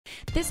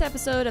This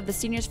episode of the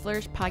Seniors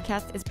Flourish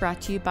podcast is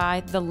brought to you by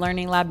the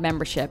Learning Lab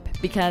membership,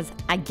 because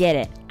I get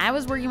it. I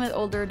was working with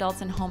older adults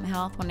in home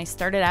health when I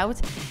started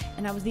out,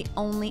 and I was the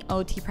only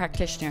OT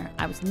practitioner.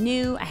 I was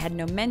new, I had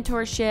no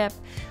mentorship,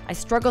 I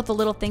struggled with the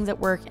little things at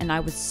work, and I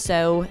was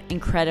so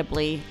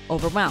incredibly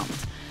overwhelmed.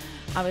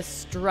 I was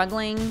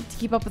struggling to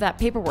keep up with that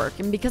paperwork,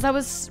 and because I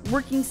was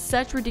working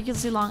such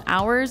ridiculously long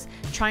hours,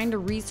 trying to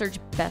research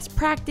best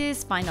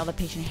practice, find all the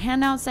patient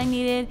handouts I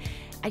needed,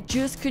 I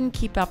just couldn't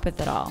keep up with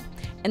it all.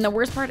 And the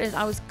worst part is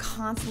I was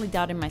constantly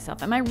doubting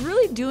myself. Am I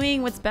really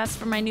doing what's best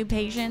for my new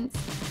patients?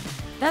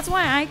 That's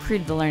why I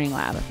created the Learning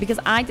Lab, because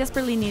I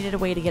desperately needed a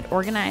way to get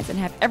organized and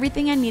have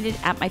everything I needed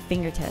at my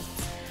fingertips.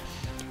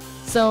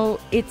 So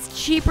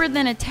it's cheaper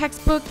than a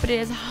textbook, but it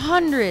has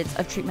hundreds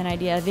of treatment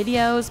idea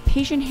videos,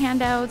 patient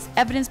handouts,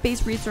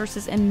 evidence-based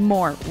resources, and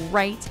more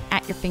right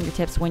at your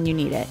fingertips when you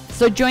need it.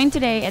 So join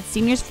today at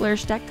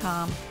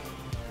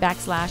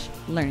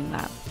seniorsflourish.com/Learning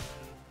Lab.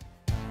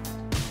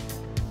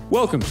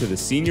 Welcome to the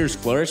Seniors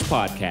Flourish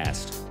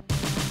podcast,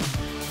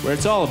 where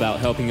it's all about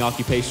helping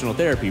occupational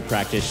therapy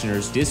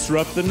practitioners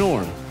disrupt the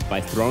norm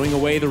by throwing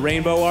away the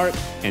rainbow art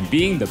and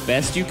being the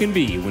best you can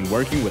be when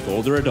working with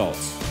older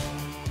adults.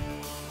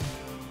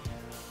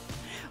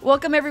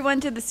 Welcome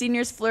everyone to the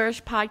Seniors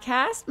Flourish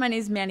podcast. My name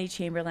is Mandy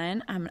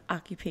Chamberlain. I'm an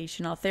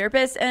occupational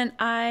therapist, and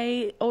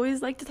I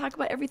always like to talk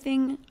about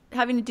everything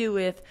having to do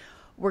with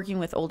working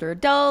with older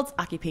adults,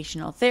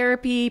 occupational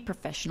therapy,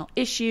 professional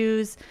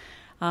issues.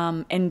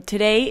 And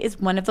today is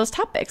one of those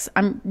topics.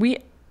 My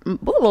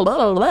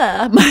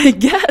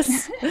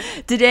guests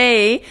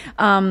today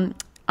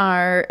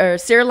are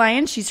Sarah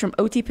Lyon. She's from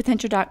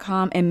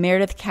otpotential.com, and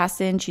Meredith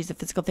Castin. She's a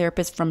physical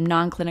therapist from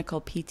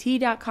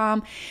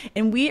nonclinicalpt.com.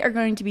 And we are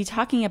going to be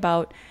talking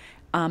about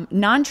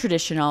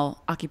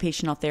non-traditional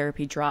occupational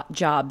therapy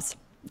jobs.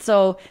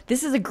 So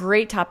this is a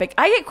great topic.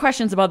 I get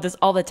questions about this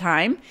all the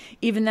time,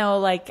 even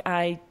though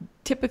I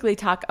typically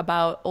talk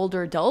about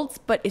older adults,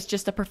 but it's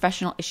just a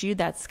professional issue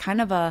that's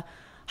kind of a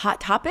hot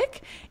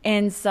topic.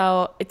 And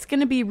so it's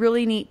going to be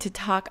really neat to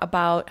talk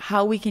about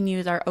how we can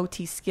use our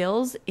OT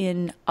skills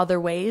in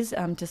other ways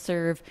to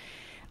serve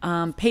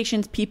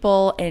patients,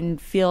 people, and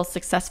feel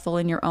successful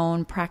in your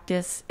own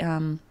practice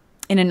in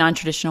a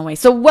non-traditional way.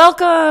 So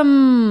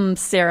welcome,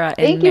 Sarah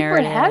and Meredith. Thank you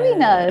for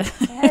having us.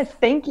 Yes,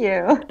 thank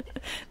you.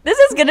 This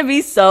is going to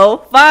be so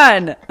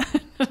fun.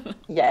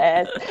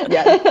 Yes.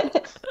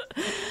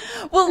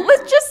 Well,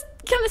 let's just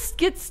kind of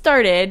get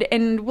started,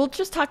 and we'll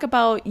just talk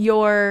about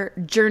your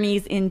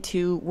journeys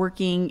into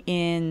working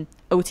in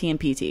OT and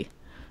PT.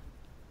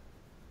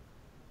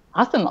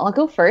 Awesome. I'll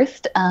go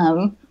first.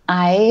 As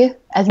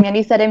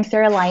Mandy said, I'm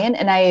Sarah Lyon,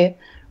 and I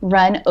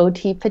run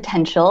OT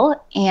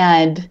Potential.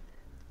 And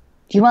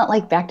do you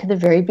want back to the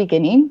very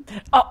beginning?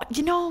 Oh,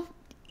 you can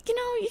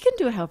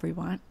do it however you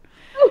want.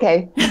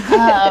 Okay.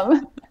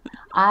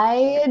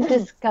 I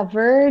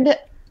discovered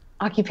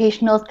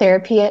occupational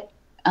therapy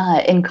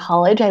in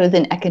college. I was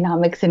an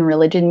economics and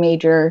religion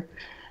major,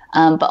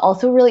 but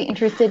also really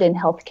interested in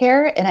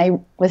healthcare. And I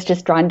was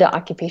just drawn to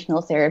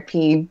occupational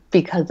therapy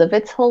because of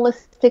its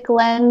holistic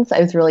lens.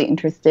 I was really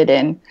interested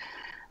in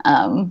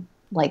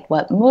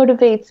what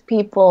motivates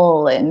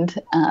people and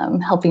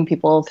helping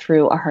people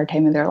through a hard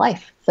time in their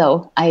life.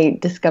 So I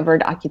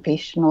discovered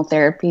occupational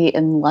therapy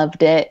and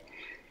loved it,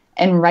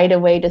 and right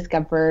away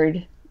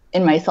discovered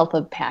in myself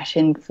a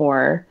passion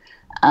for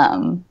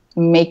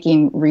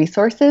making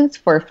resources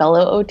for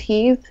fellow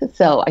OTs.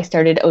 So I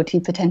started OT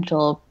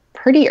Potential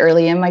pretty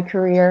early in my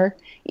career,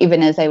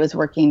 even as I was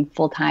working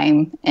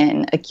full-time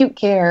in acute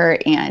care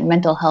and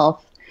mental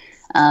health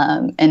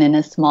and in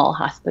a small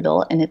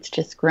hospital, and it's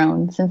just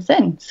grown since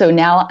then. So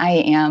now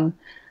I am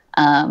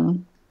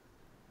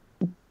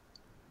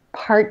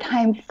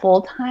part-time,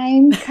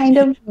 full-time kind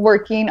of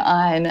working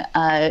on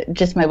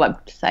just my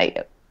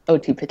website,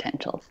 OT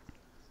Potentials.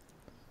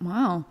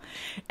 Wow.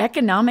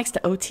 Economics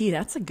to OT,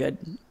 that's a big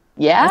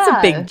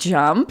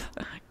jump.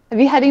 Have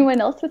you had anyone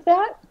else with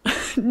that?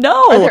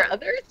 No. Are there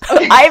others?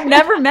 Okay. I've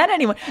never met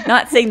anyone.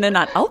 Not saying they're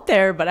not out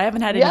there, but I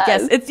haven't had any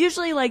guests. It's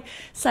usually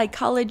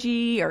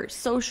psychology or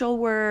social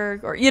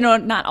work or,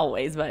 not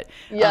always, but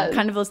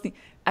kind of those things.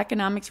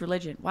 Economics,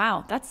 religion.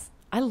 Wow.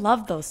 I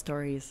love those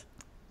stories.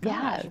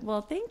 Gosh. Yeah.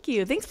 Well, thank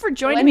you. Thanks for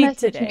joining me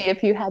today. Message me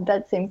if you had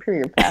that same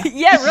career path.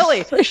 Yeah,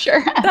 really. For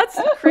sure. That's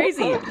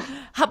crazy.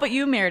 How about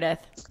you, Meredith?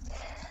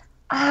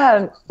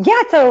 So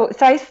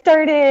I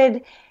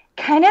started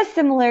kind of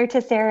similar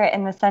to Sarah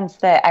in the sense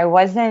that I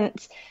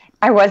wasn't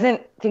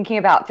thinking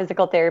about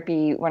physical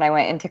therapy when I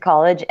went into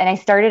college, and I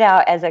started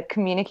out as a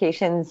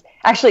communications,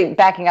 actually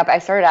backing up, I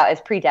started out as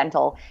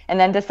pre-dental and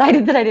then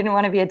decided that I didn't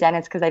want to be a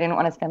dentist because I didn't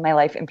want to spend my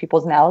life in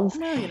people's mouths.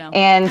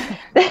 And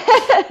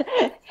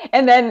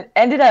and then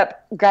ended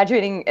up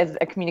graduating as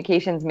a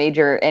communications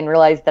major and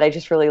realized that I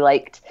just really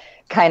liked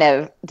kind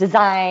of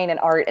design and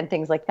art and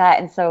things like that.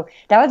 And so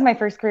that was my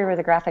first career as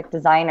a graphic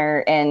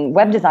designer and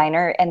web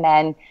designer. And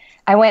then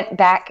I went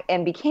back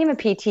and became a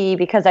PT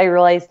because I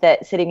realized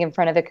that sitting in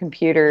front of a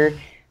computer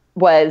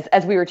was,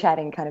 as we were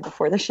chatting kind of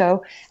before the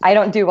show, I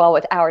don't do well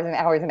with hours and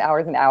hours and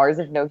hours and hours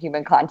of no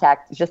human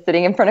contact, just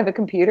sitting in front of a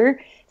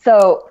computer.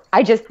 So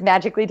I just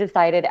magically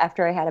decided,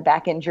 after I had a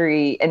back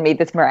injury and made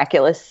this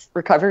miraculous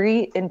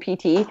recovery in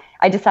PT,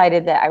 I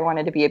decided that I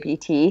wanted to be a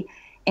PT.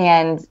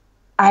 And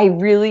I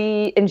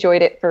really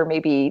enjoyed it for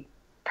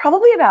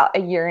probably about a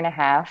year and a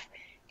half.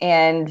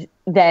 And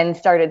then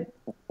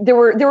there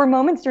were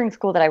moments during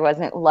school that I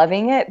wasn't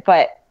loving it,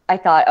 but I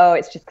thought, oh,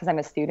 it's just because I'm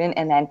a student,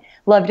 and then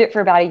loved it for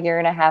about a year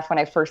and a half when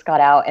I first got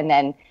out. And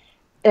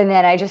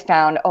then I just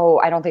found, oh,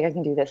 I don't think I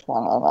can do this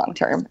long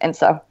term. And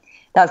so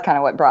that was kind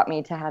of what brought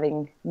me to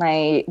having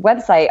my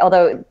website.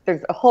 Although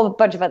there's a whole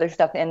bunch of other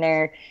stuff in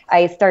there.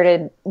 I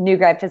started new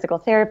grad physical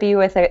therapy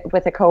with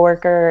a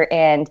coworker,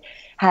 and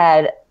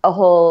had a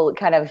whole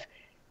kind of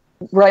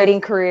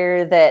writing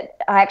career that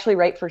I actually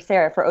write for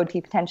Sarah for OT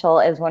Potential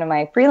as one of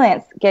my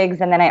freelance gigs.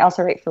 And then I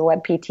also write for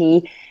Web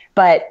PT,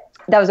 but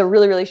that was a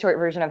really, really short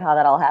version of how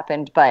that all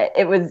happened. But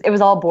it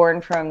was all born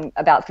from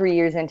about 3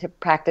 years into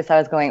practice. I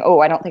was going,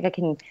 oh, I don't think I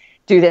can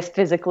do this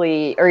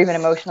physically or even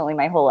emotionally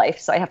my whole life.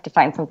 So I have to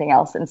find something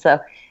else. And so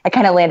I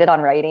kind of landed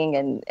on writing,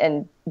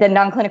 and the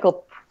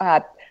non-clinical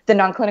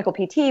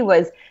PT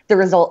was the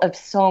result of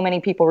so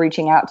many people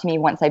reaching out to me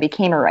once I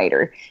became a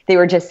writer. They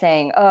were just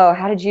saying, oh,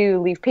 how did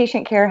you leave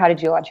patient care? How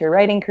did you launch your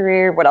writing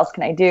career? What else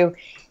can I do?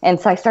 And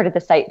so I started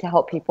the site to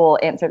help people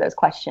answer those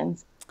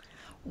questions.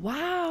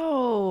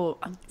 Wow.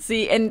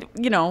 See, and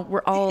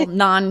we're all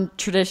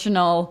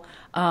non-traditional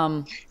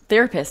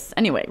therapists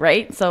anyway,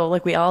 right? So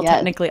like we all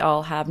technically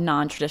all have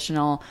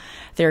non-traditional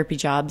therapy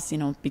jobs,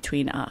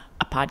 between a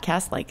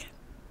podcast, like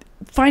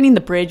finding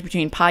the bridge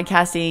between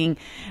podcasting,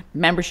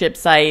 membership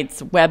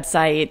sites,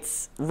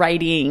 websites,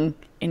 writing,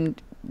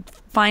 and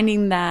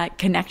finding that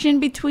connection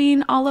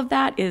between all of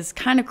that is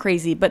kind of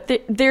crazy, but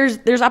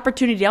there's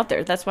opportunity out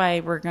there. That's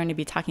why we're going to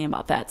be talking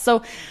about that.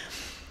 So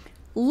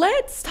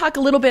let's talk a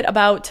little bit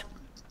about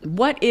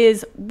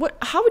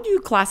how would you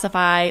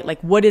classify,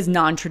 like, what is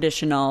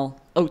non-traditional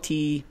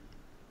OT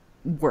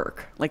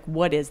work? Like,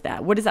 what is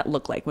that? What does that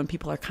look like when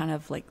people are kind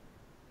of like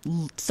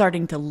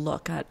starting to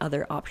look at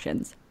other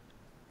options?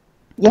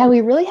 Yeah,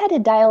 we really had to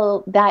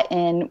dial that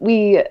in.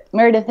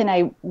 Meredith and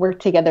I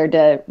worked together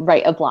to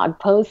write a blog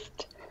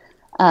post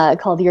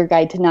called Your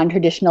Guide to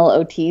Non-Traditional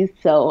OTs.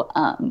 So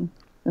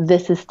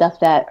this is stuff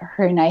that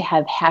her and I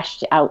have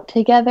hashed out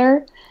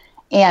together.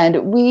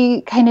 And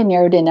we kind of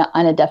narrowed in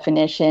on a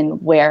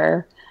definition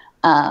where,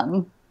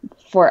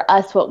 for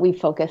us, what we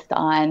focused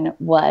on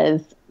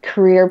was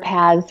career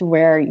paths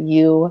where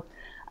you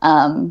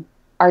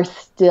are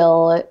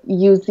still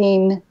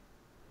using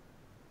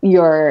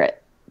your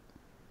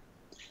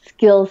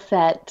skill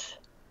set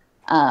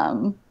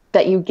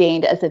that you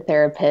gained as a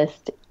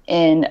therapist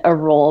in a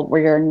role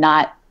where you're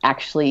not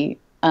actually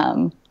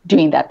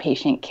doing that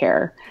patient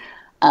care.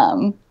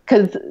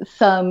 Because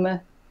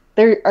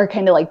there are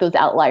kind of like those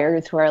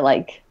outliers who are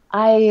like,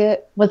 I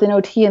was an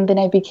OT and then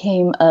I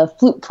became a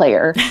flute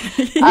player.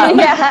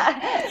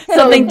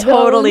 Something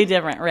totally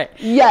different, right?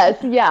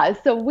 Yes, yeah.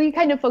 So we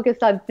kind of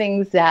focused on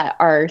things that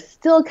are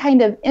still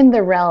kind of in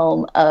the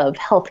realm of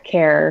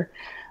healthcare,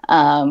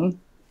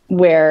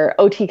 where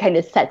OT kind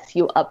of sets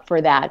you up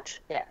for that,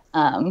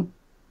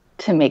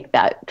 to make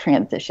that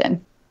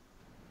transition.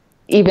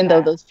 Even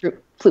though those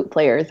flute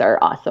players are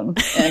awesome.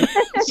 And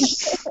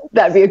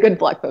that'd be a good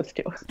blog post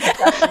too.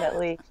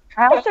 Definitely.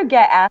 I also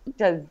get asked,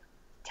 does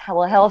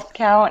telehealth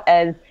count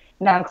as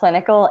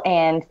non-clinical?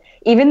 And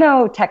even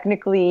though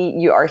technically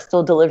you are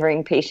still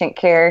delivering patient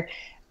care,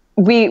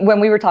 when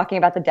we were talking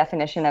about the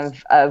definition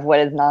of what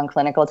is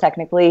non-clinical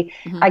technically,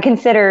 I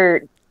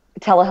consider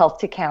telehealth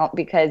to count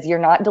because you're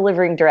not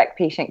delivering direct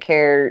patient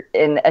care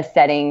in a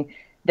setting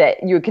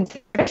that you would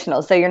consider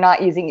traditional. So you're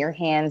not using your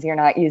hands, you're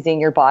not using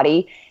your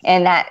body.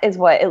 And that is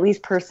what, at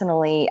least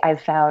personally,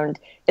 I've found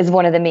is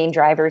one of the main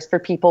drivers for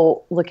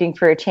people looking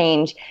for a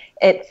change.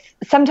 It's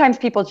sometimes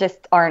people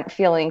just aren't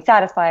feeling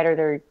satisfied, or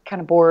they're kind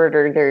of bored,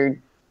 or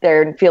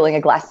they're feeling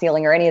a glass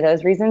ceiling, or any of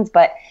those reasons.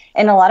 But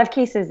in a lot of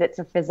cases, it's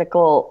a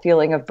physical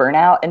feeling of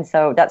burnout. And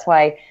so that's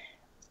why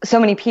so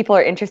many people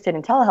are interested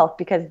in telehealth,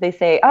 because they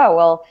say, oh,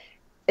 well,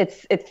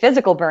 it's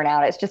physical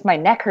burnout. It's just my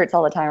neck hurts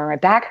all the time, or my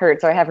back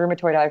hurts, or I have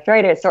rheumatoid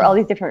arthritis, or all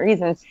these different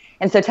reasons.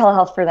 And so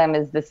telehealth for them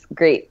is this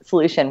great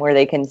solution where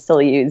they can still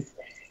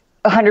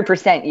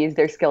 100% use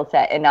their skill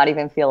set and not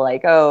even feel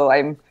like, oh,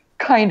 I'm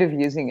kind of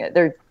using it.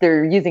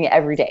 They're using it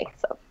every day.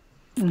 So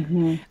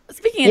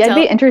Speaking of I'd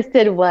be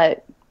interested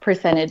what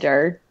percentage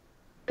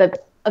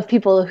of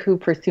people who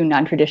pursue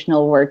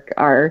non-traditional work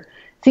are.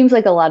 Seems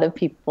like a lot of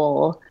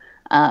people,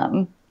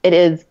 it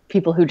is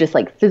people who just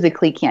like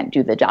physically can't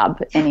do the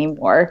job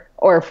anymore,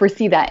 or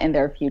foresee that in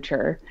their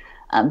future.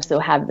 So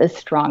have this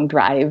strong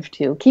drive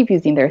to keep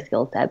using their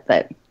skill set,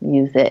 but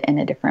use it in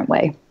a different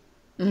way.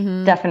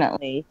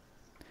 Definitely.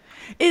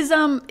 Is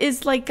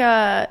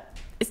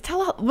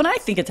telehealth, when I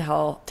think of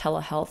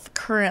telehealth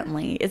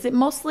currently, is it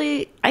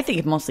mostly, I think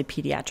it's mostly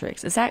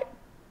pediatrics. Is that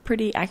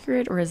pretty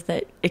accurate, or is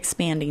that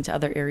expanding to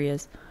other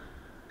areas?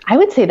 I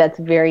would say that's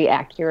very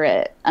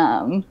accurate.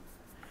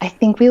 I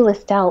think we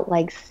list out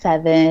like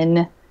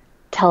 7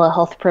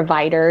 telehealth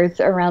providers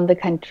around the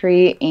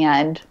country,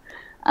 and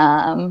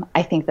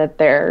I think that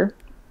they're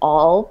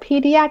all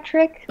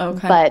pediatric,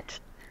 but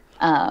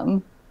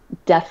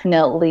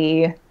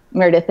definitely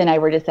Meredith and I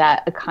were just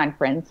at a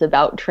conference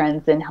about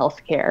trends in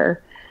healthcare,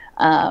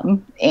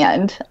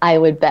 and I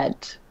would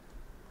bet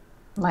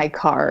my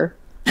car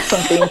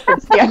something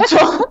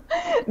substantial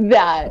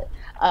that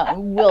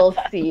we'll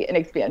see an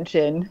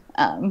expansion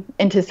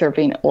into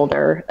serving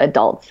older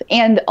adults,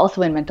 and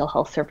also in mental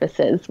health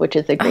services, which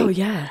is a great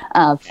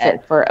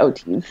fit for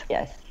OTs.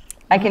 Yes.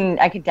 I can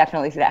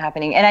definitely see that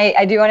happening. And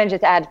I do want to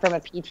just add from a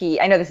PT,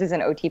 I know this is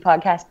an OT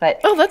podcast, but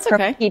that's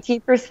okay. From a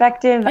PT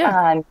perspective,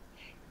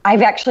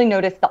 I've actually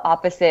noticed the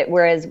opposite.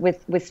 Whereas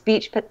with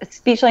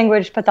speech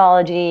language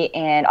pathology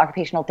and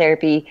occupational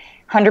therapy,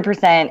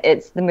 100%,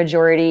 it's the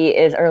majority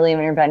is early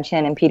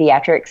intervention and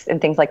pediatrics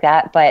and things like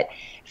that. But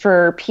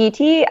for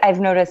PT, I've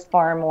noticed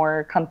far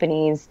more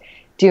companies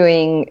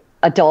doing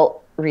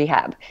adult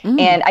rehab.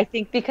 And I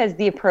think because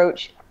the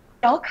approach,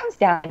 it all comes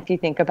down, if you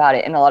think about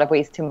it, in a lot of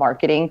ways to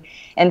marketing.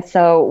 And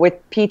so with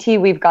PT,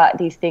 we've got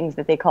these things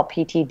that they call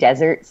PT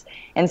deserts.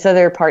 And so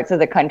there are parts of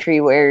the country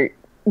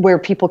where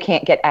people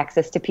can't get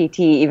access to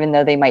PT, even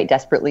though they might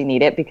desperately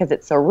need it because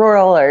it's so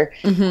rural or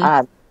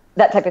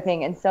that type of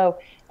thing. And so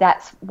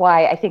that's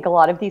why I think a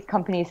lot of these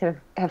companies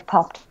have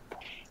popped,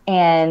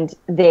 and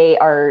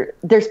they're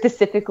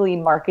specifically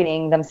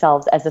marketing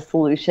themselves as a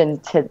solution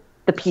to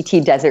the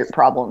PT desert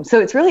problem. So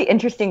it's really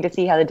interesting to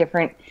see how the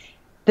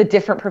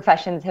different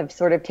professions have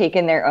sort of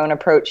taken their own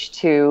approach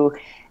to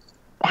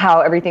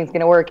how everything's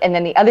going to work. And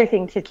then the other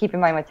thing to keep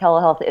in mind with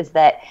telehealth is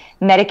that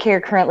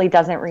Medicare currently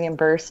doesn't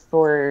reimburse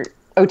for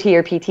OT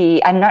or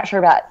PT. I'm not sure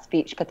about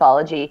speech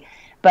pathology,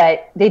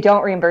 but they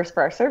don't reimburse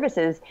for our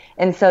services.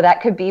 And so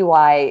that could be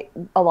why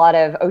a lot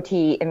of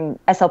OT and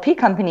SLP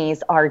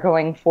companies are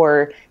going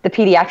for the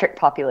pediatric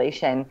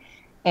population.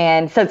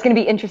 And so it's going to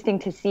be interesting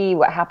to see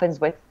what happens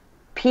with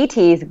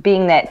PTs,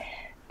 being that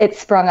it's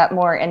sprung up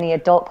more in the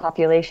adult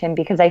population,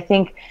 because I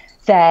think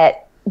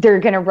that they're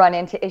going to run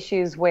into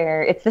issues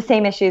where it's the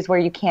same issues where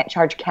you can't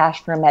charge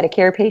cash for a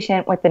Medicare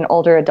patient with an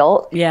older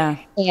adult. Yeah.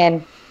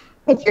 And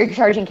if you're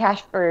charging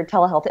cash for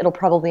telehealth, it'll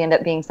probably end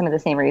up being some of the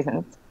same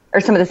reasons,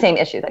 or some of the same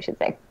issues, I should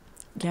say.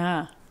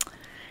 Yeah.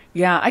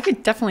 Yeah, I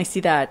could definitely see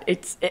that.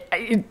 It's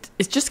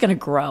just going to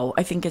grow.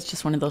 I think it's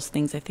just one of those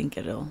things. I think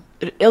it'll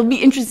be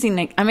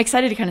interesting. I'm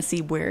excited to kind of see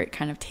where it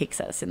kind of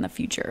takes us in the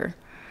future.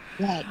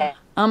 Right.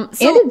 And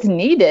it's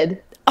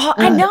needed. Oh,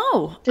 I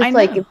know.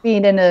 Like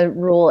being in a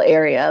rural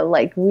area,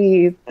 like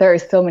there are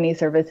so many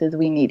services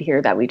we need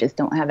here that we just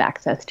don't have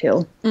access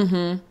to.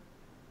 Mm-hmm.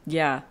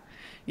 Yeah.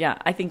 Yeah.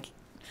 I think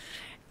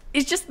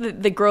it's just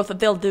the growth that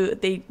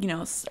they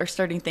are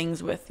starting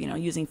things with,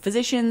 using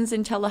physicians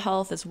in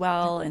telehealth as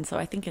well. And so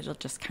I think it'll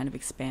just kind of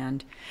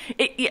expand.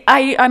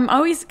 I'm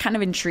always kind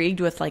of intrigued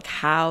with like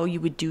how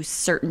you would do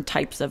certain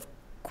types of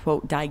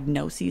quote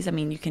diagnoses. I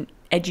mean, you can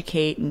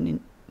educate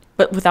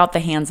but without the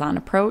hands-on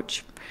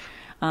approach.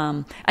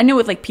 I know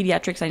with like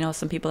pediatrics, I know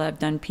some people that have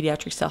done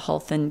pediatric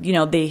telehealth, and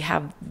they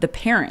have the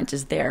parent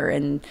is there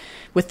and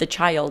with the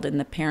child, and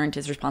the parent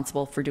is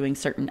responsible for doing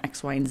certain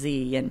X, Y, and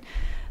Z, and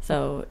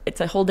so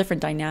it's a whole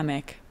different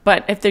dynamic.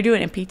 But if they're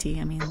doing it in PT,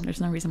 I mean, there's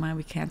no reason why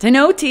we can't. In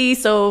OT,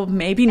 so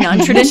maybe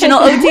non-traditional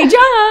OT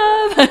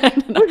job.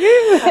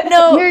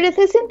 No, Meredith,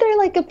 isn't there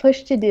like a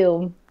push to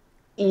do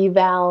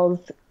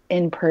evals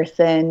in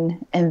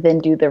person and then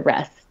do the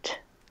rest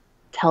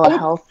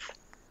telehealth?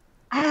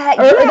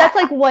 Or that's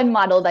like one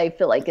model that I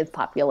feel like is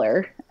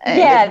popular.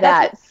 Yeah,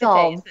 that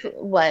solves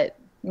what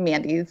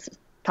Mandy's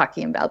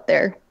talking about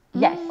there.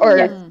 Yes.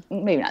 Or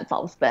maybe not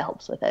solves, but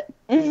helps with it.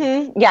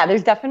 Mm-hmm. Yeah,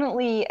 there's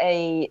definitely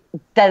a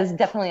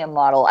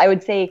model. I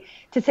would say,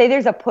 to say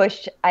there's a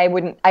push, I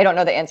don't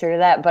know the answer to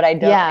that, but I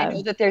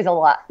know that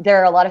there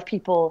are a lot of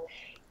people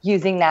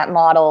using that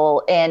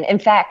model. And in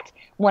fact,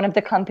 one of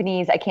the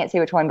companies, I can't say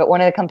which one, but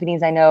one of the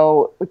companies I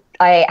know,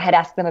 I had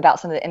asked them about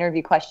some of the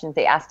interview questions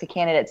they asked to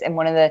candidates. And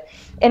one of the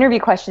interview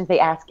questions they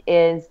ask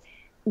is,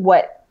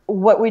 what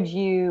would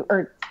you,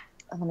 or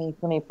let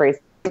me phrase,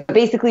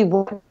 basically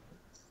what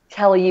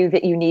tell you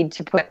that you need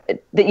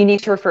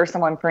to refer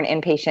someone for an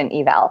inpatient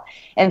eval.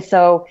 And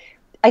so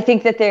I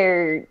think that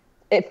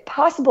if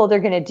possible, they're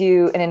going to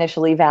do an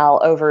initial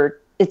eval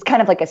over, it's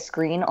kind of like a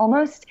screen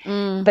almost,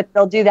 but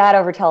they'll do that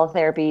over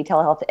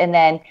telehealth. And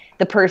then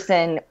the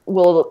person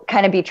will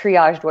kind of be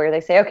triaged where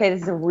they say, okay,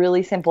 this is a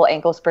really simple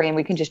ankle sprain.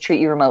 We can just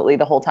treat you remotely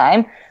the whole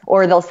time.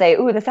 Or they'll say,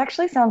 ooh, this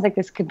actually sounds like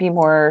this could be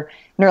more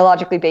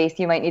neurologically based.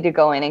 You might need to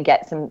go in and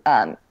get some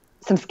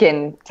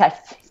skin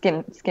tests,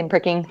 skin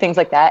pricking, things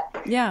like that.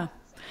 Yeah.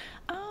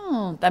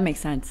 Oh, that makes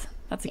sense.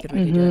 That's a good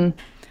way to do it.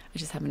 I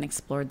just haven't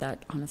explored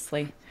that,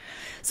 honestly.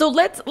 So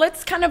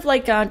let's kind of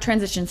like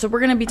transition. So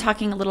we're going to be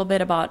talking a little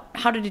bit about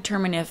how to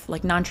determine if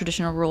like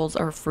non-traditional roles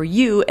are for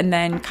you, and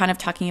then kind of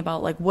talking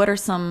about like what are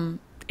some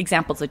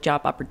examples of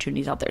job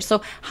opportunities out there.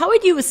 So how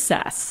would you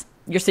assess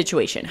your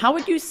situation? How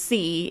would you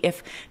see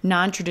if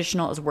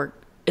non-traditional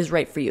is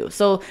right for you.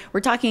 So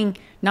we're talking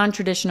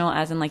non-traditional,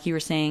 as in like you were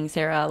saying,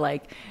 Sarah,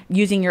 like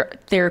using your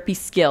therapy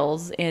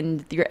skills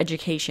and your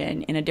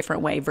education in a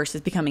different way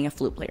versus becoming a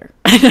flute player.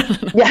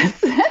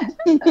 Yes.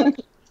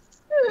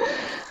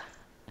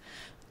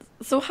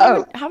 So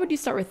how would you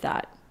start with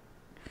that?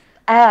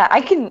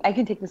 I can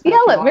take this one. Yeah,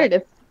 let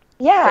Meredith.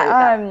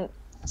 Yeah.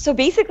 So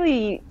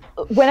basically,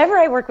 whenever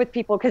I work with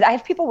people, because I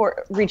have people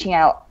reaching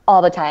out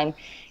all the time,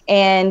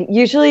 and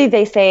usually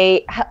they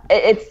say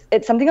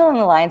it's something along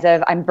the lines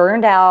of, I'm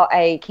burned out,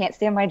 I can't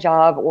stand my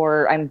job,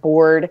 or I'm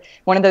bored,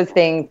 one of those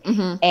things,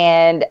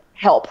 and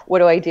help, what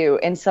do I do?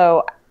 And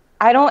so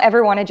I don't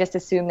ever want to just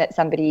assume that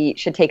somebody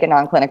should take a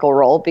non-clinical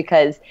role,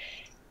 because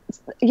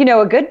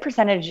a good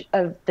percentage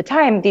of the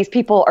time, these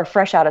people are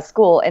fresh out of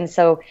school. And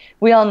so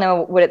we all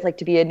know what it's like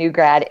to be a new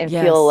grad and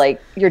feel like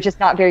you're just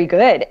not very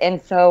good.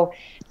 And so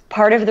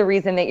part of the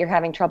reason that you're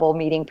having trouble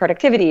meeting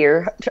productivity,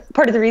 or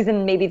part of the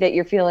reason maybe that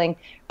you're feeling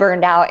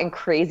burned out and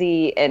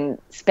crazy and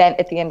spent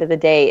at the end of the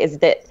day, is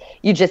that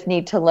you just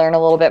need to learn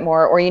a little bit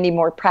more, or you need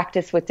more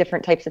practice with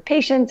different types of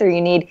patients, or you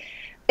need,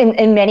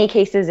 in many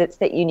cases, it's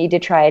that you need to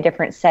try a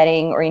different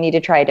setting, or you need to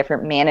try a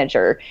different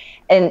manager.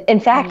 And in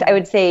fact, I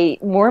would say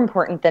more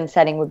important than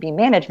setting would be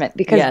management,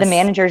 because the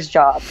manager's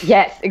job.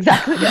 Yes,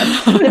 exactly.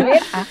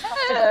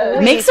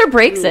 Makes or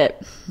breaks it.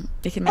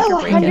 It can make or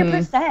break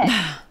 100%.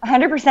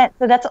 100%.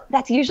 So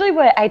that's usually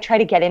what I try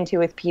to get into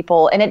with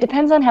people. And it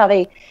depends on how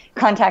they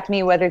contact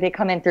me, whether they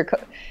come in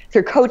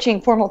through coaching,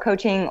 formal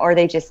coaching, or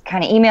they just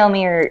kind of email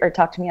me or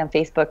talk to me on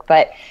Facebook.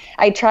 But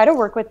I try to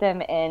work with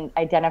them and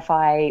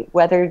identify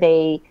whether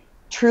they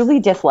truly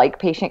dislike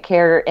patient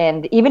care.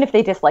 And even if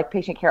they dislike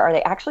patient care, are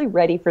they actually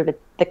ready for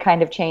the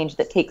kind of change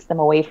that takes them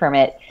away from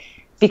it?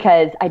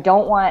 Because I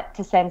don't want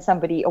to send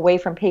somebody away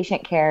from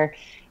patient care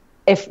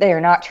if they're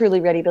not truly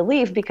ready to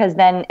leave, because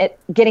then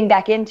getting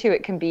back into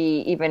it can be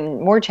even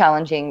more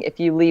challenging if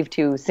you leave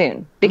too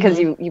soon, because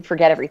you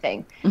forget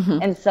everything.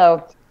 And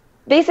so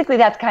basically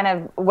that's kind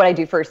of what I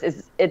do first.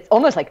 Is it's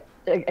almost like,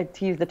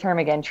 to use the term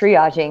again,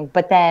 triaging,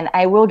 but then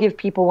I will give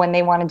people, when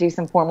they want to do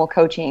some formal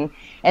coaching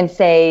and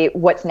say,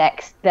 what's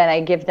next, then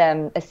I give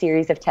them a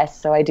series of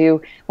tests. So I do,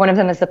 one of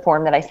them is the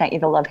form that I sent you,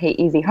 the Love, Hate,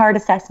 Easy, Hard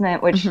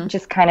assessment, which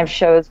just kind of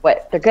shows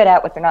what they're good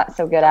at, what they're not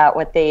so good at,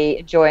 what they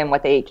enjoy and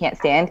what they can't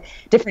stand,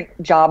 different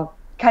job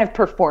kind of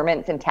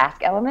performance and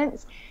task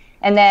elements.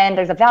 And then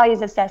there's a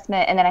values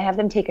assessment, and then I have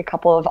them take a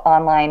couple of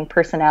online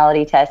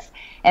personality tests,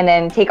 and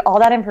then take all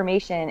that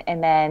information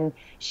and then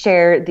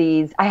share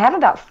these. I have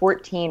about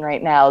 14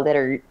 right now that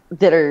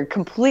are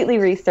completely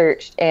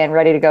researched and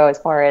ready to go, as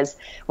far as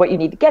what you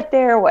need to get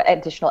there, what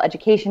additional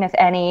education, if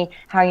any,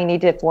 how you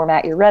need to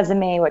format your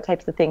resume, what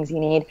types of things you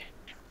need.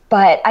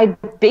 But I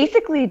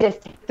basically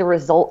just take the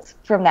results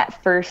from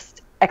that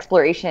first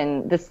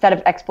exploration, this set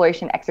of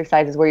exploration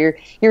exercises where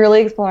you're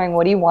really exploring,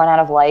 what do you want out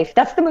of life?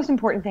 That's the most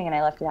important thing, and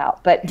I left it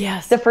out. But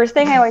the first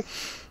thing I always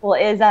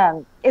is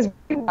what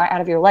do you want out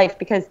of your life?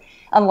 Because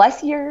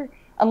unless you're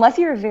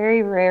a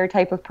very rare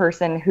type of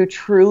person who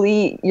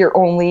truly, your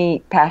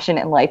only passion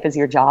in life is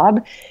your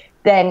job,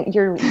 then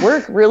your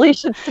work really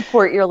should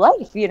support your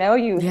life. You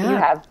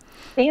have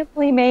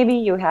family, maybe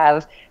you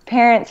have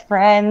parents,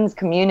 friends,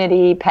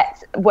 community,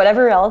 pets,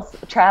 whatever else,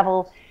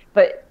 travel,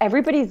 but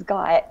everybody's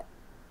got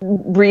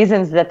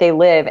reasons that they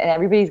live, and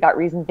everybody's got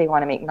reasons they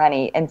want to make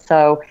money. And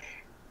so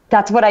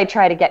that's what I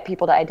try to get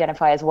people to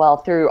identify as well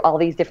through all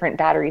these different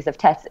batteries of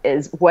tests,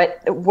 is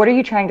what are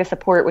you trying to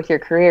support with your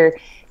career?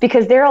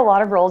 Because there are a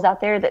lot of roles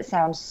out there that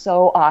sound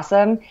so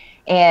awesome.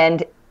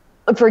 And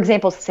for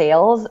example,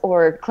 sales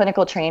or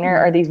clinical trainer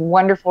are these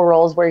wonderful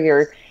roles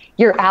where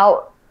you're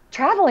out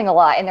traveling a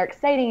lot, and they're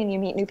exciting, and you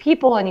meet new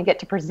people, and you get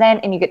to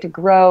present, and you get to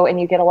grow,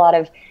 and you get a lot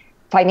of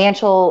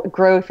financial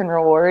growth and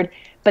reward.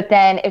 But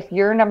then if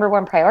your number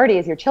one priority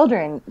is your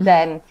children,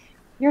 then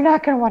you're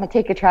not going to want to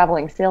take a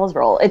traveling sales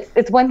role.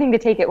 It's one thing to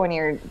take it when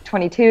you're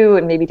 22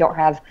 and maybe don't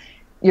have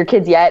your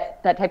kids yet,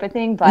 that type of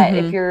thing. But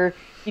if you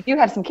do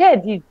have some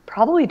kids, you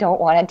probably don't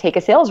want to take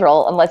a sales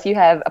role unless you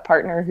have a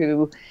partner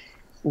who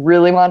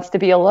really wants to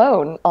be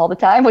alone all the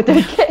time with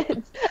their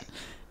kids.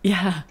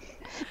 Yeah.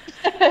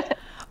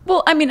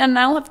 Well, I mean, and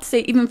I'll have to say,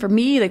 even for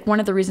me, like one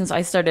of the reasons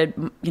I started,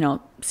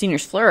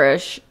 Seniors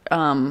Flourish,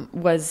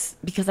 was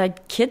because I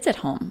had kids at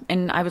home,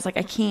 and I was like,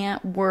 I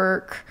can't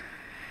work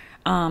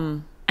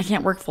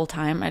full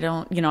time. I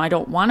don't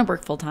want to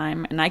work full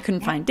time, and I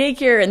couldn't find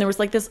daycare, and there was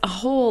like a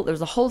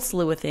whole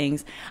slew of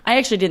things. I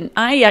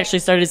actually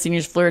started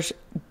Seniors Flourish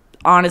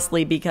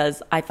honestly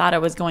because I thought I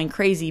was going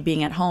crazy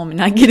being at home and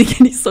not getting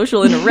any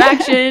social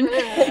interaction.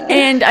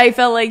 And I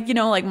felt like,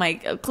 like my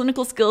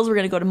clinical skills were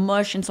going to go to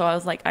mush. And so I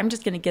was like, I'm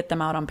just going to get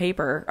them out on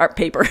paper.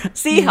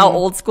 See how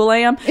old school I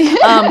am?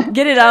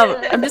 Get it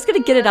out. I'm just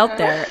going to get it out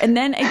there. And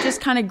then it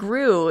just kind of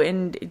grew,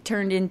 and it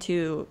turned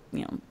into,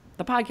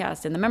 the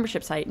podcast and the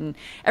membership site and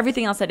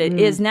everything else that it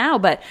is now.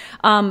 But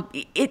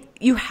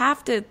you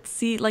have to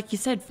see, like you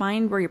said,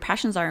 find where your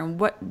passions are and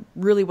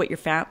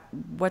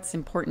what's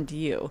important to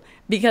you.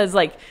 Because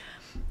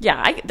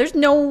there's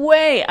no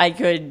way I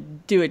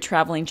could do a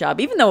traveling job,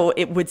 even though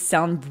it would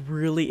sound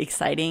really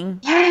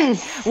exciting.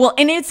 Yes. Well,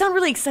 and it sounds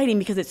really exciting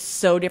because it's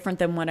so different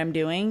than what I'm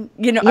doing,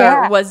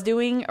 or was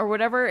doing or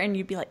whatever. And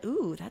you'd be like,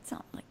 ooh, that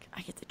sounds like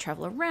I get to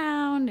travel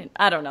around and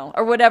I don't know,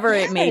 or whatever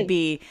it may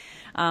be.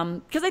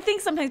 Because I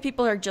think sometimes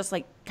people are just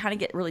like kind of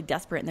get really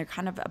desperate and they're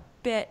kind of a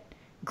bit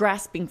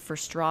grasping for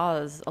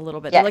straws a little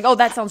bit. They're like, oh,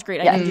 that sounds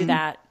great. I can do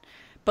that.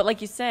 But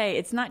like you say,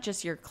 it's not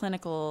just your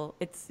clinical,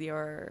 it's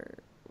your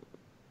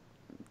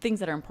things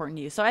that are important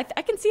to you. So I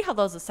can see how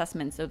those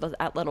assessments or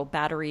that little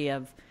battery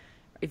of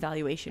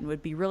evaluation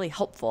would be really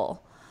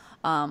helpful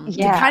to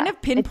kind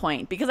of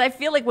pinpoint, because I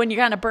feel like when you're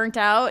kind of burnt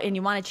out and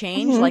you want to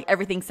change, like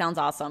everything sounds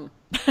awesome.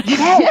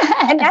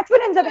 And that's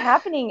what ends up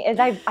happening is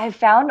I've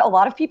found a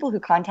lot of people who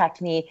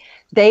contact me,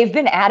 they've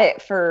been at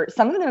it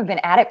some of them have been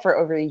at it for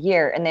over a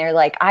year, and they're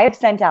like, I have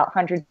sent out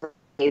hundreds of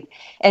resumes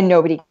and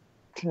nobody came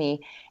to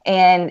me.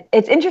 And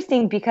it's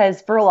interesting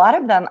because for a lot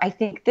of them, I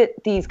think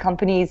that these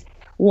companies,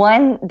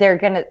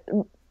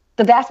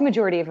 the vast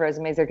majority of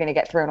resumes are going to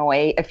get thrown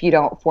away if you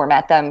don't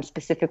format them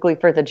specifically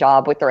for the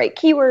job with the right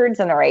keywords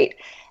and the right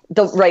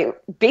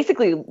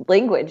basically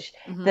language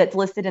that's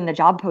listed in the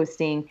job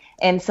posting.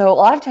 And so a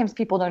lot of times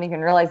people don't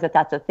even realize that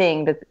that's a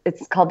thing. That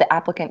it's called the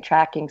applicant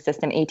tracking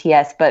system,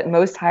 ATS, but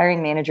most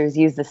hiring managers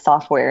use this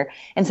software.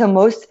 And so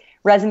most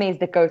resumes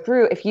that go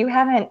through, if you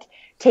haven't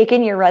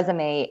taken your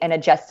resume and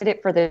adjusted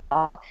it for the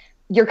job,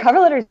 your cover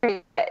letter,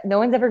 no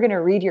one's ever going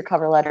to read your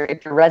cover letter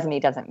if your resume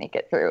doesn't make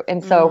it through.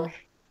 And so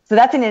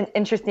that's an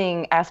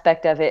interesting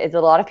aspect of it, is a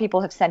lot of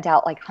people have sent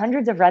out like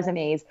hundreds of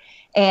resumes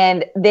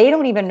and they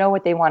don't even know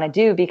what they want to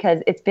do,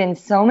 because it's been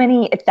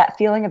it's that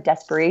feeling of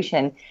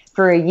desperation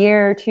for a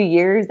year, 2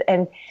 years.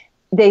 And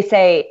they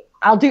say,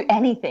 I'll do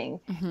anything.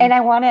 And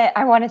I want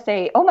to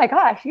say, oh my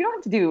gosh, you don't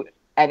have to do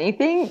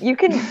anything.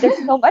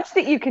 There's so much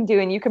that you can do.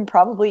 And you can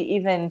probably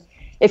even,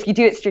 if you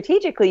do it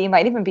strategically, you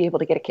might even be able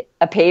to get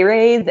a pay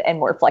raise and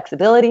more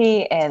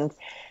flexibility and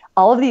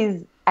all of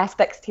these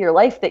aspects to your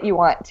life that you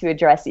want to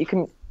address. You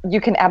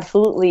can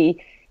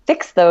absolutely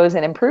fix those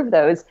and improve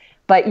those,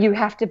 but you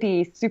have to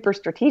be super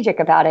strategic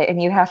about it.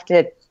 And you have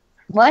to,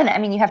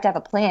 you have to have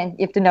a plan.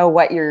 You have to know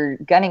what you're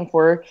gunning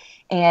for.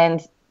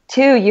 And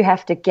 2, you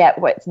have to get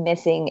what's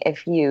missing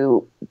if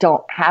you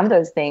don't have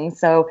those things.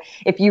 So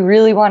if you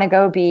really want to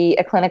go be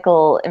a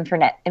clinical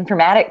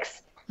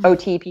informatics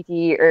OT,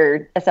 PT,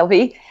 or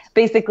SLP,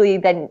 basically,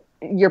 then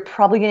you're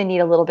probably going to need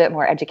a little bit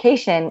more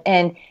education.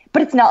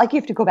 But it's not like you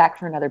have to go back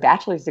for another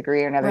bachelor's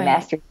degree or another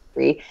master's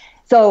degree.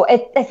 So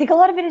I think a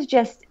lot of it is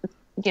just,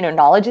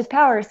 knowledge is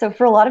power. So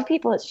for a lot of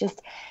people, it's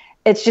just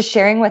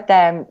sharing with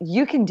them,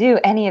 you can do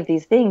any of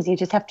these things. You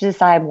just have to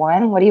decide,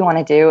 1, what do you want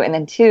to do? And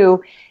then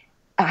 2,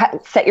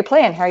 set your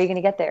plan. How are you going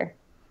to get there?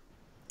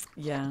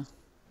 Yeah.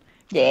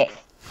 Yeah.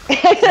 I'm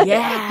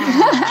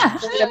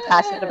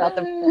passionate about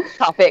the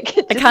topic.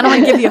 I kind of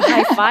want to give you a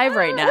high five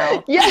right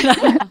now.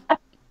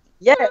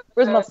 Yeah.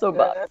 Where's my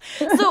soapbox?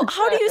 So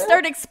how do you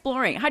start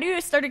exploring? How do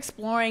you start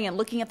exploring and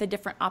looking at the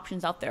different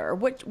options out there? Or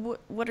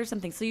what are some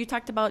things? So you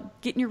talked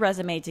about getting your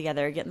resume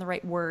together, getting the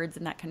right words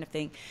and that kind of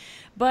thing.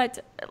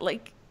 But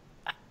like,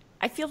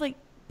 I feel like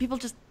people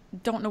just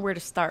don't know where to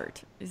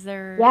start. Is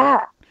there?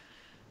 Yeah.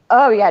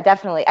 Oh, yeah,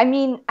 definitely. I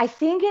mean, I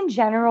think in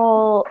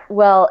general,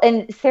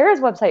 and Sarah's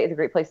website is a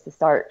great place to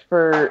start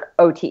for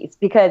OTs,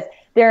 because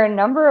there are a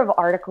number of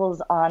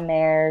articles on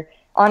there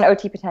on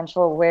OT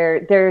Potential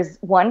where there's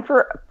one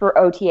for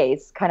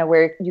OTAs, kind of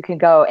where you can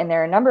go, and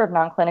there are a number of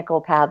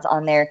non-clinical paths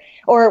on there,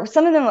 or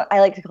some of them I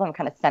like to call them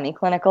kind of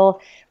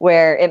semi-clinical,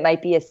 where it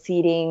might be a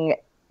seating,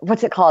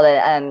 what's it called?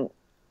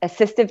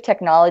 Assistive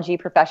technology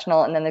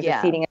professional, and then there's a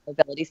seating and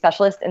mobility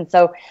specialist. And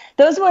so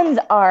those ones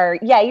are,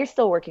 you're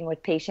still working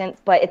with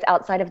patients, but it's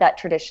outside of that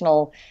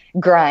traditional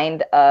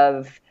grind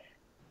of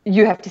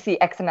you have to see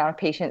X amount of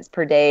patients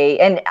per day.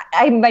 And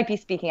I might be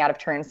speaking out of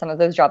turn. Some of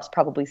those jobs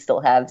probably still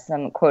have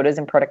some quotas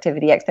and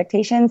productivity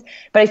expectations,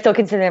 but I still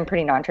consider them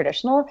pretty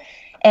non-traditional.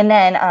 And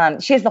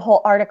then she has the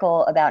whole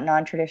article about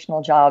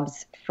non-traditional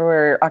jobs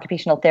for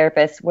occupational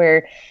therapists,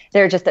 where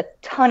there are just a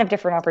ton of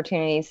different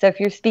opportunities. So if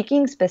you're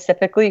speaking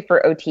specifically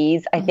for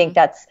OTs, I think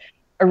that's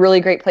a really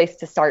great place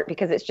to start,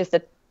 because it's just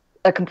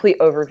a complete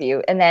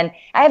overview. And then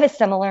I have a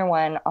similar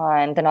one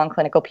on the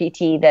non-clinical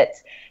PT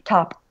that's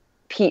top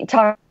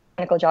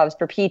clinical jobs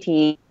for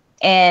PT.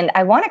 And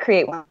I want to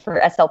create one for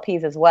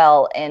SLPs as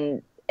well.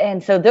 And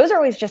so those are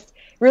always just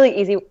really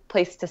easy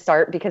place to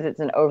start, because it's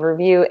an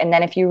overview. And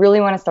then if you really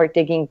want to start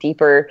digging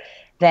deeper,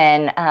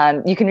 then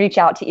you can reach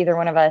out to either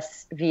one of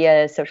us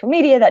via social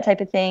media, that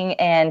type of thing.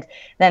 And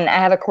then I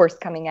have a course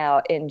coming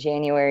out in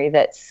January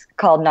that's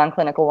called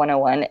Non-Clinical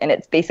 101. And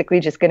it's basically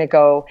just going to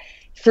go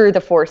through the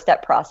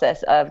 4-step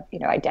process of,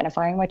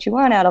 identifying what you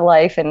want out of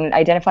life and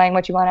identifying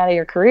what you want out of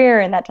your career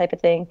and that type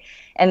of thing.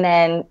 And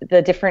then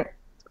the different,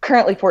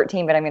 currently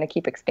 14, but I'm going to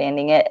keep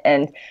expanding it.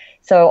 And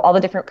so all the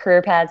different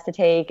career paths to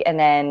take, and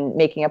then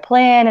making a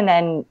plan, and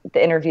then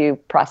the interview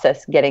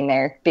process, getting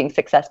there, being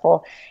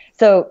successful.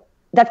 So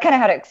that's kind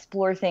of how to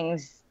explore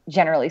things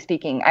generally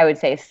speaking, I would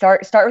say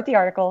start with the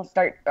article,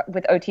 start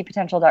with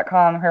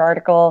otpotential.com, her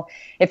article.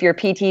 If you're a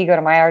PT, go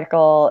to my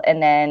article,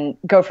 and then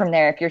go from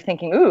there. If you're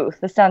thinking, ooh,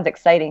 this sounds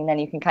exciting, then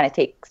you can kind of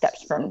take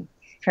steps from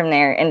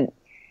there. And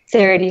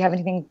Sarah, do you have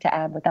anything to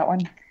add with that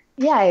one?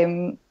 Yeah,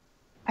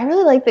 I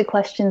really like the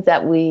questions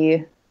that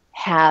we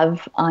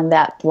have on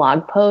that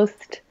blog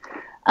post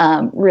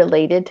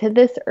related to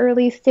this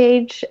early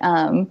stage,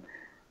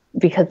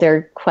 because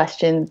they're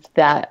questions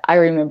that I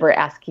remember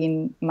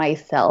asking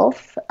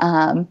myself.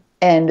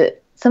 And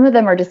some of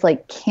them are just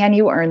like, can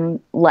you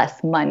earn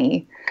less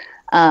money?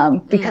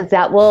 Because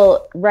that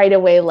will right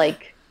away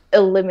like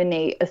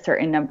eliminate a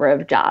certain number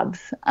of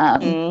jobs.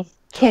 Can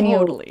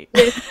Totally.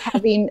 you risk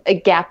having a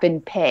gap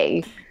in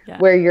pay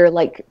where you're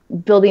like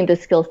building the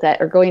skill set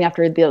or going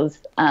after those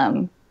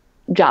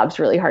jobs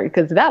really hard?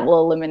 Because that will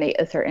eliminate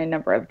a certain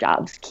number of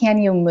jobs.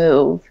 Can you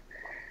move?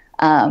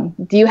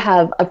 Do you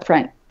have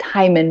upfront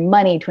time and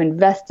money to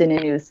invest in a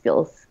new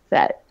skill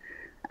set?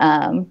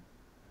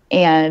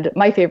 And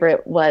my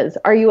favorite was,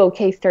 are you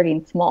okay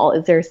starting small?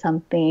 Is there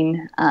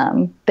something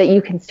that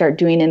you can start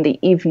doing in the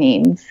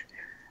evenings?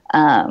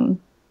 And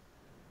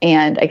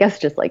I guess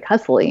just like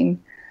hustling,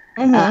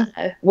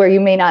 where you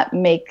may not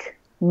make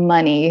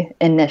money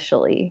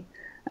initially.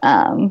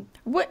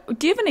 What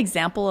do you have an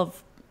example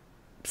of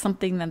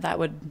something that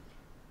would?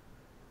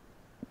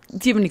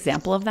 Do you have an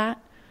example of that?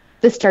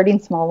 The starting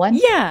small one?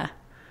 Yeah.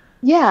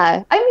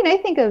 Yeah. I mean, I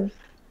think of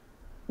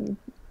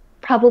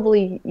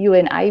probably you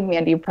and I,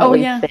 Mandy,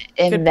 probably fit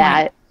in Good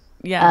that. point.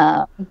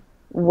 Yeah.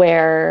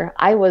 Where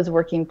I was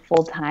working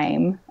full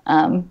time.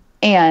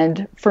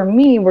 And for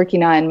me,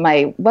 working on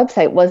my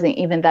website wasn't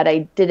even that I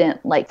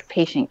didn't like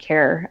patient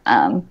care.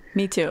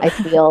 Me too. I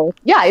feel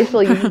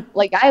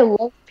like I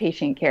love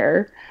patient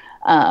care,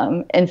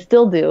 and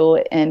still do,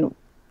 and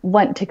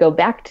want to go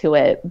back to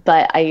it.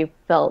 But I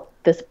felt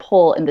this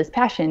pull and this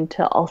passion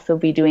to also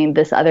be doing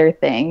this other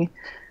thing,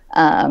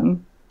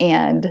 and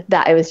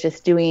that I was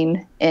just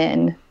doing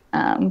in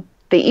the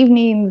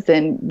evenings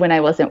and when I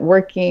wasn't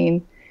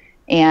working.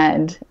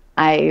 And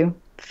I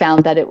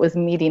found that it was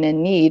meeting a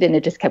need, and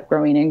it just kept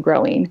growing and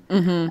growing.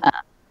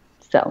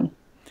 So.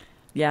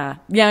 Yeah.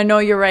 No,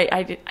 you're right.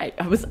 I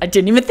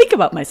didn't even think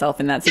about myself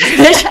in that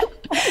situation.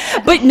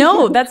 But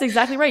no, that's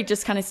exactly right.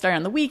 Just kind of start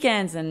on the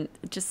weekends and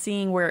just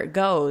seeing where it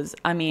goes.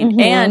 I mean,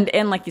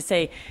 and like you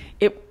say,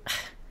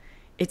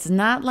 it's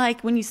not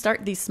like when you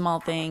start these small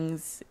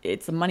things,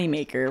 it's a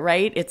moneymaker,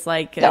 right? It's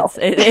like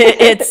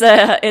it's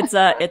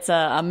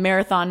a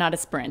marathon, not a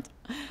sprint.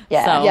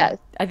 Yeah. So Yes.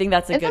 I think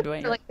that's a good that's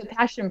way. where, like, the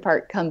passion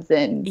part comes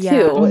in too.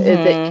 Yeah.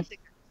 Is that you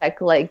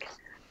expect, like,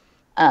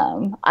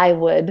 I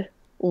would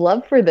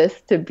love for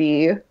this to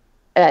be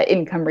an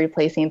income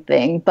replacing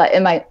thing, but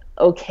am I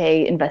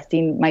okay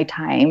investing my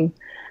time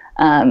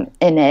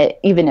in it,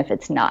 even if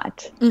it's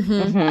not?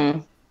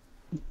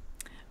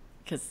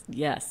 Because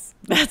yes,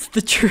 that's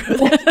the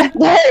truth.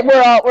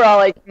 we're all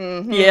like,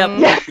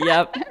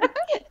 Yep.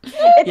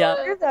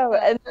 It's true though.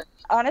 And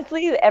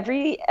honestly,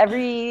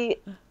 every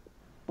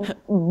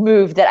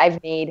move that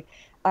I've made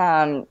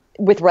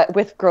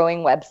with growing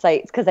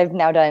websites, because I've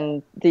now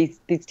done these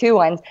two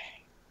ones,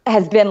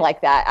 has been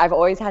like that. I've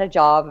always had a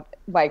job,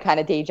 my kind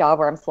of day job,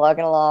 where I'm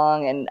slugging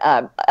along,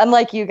 and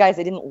unlike you guys,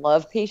 I didn't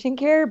love patient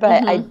care,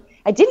 but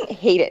I didn't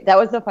hate it. That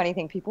was the funny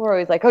thing. People were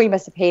always like, "Oh, you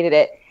must have hated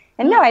it,"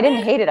 and no, I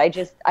didn't hate it. I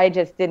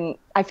just didn't.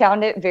 I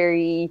found it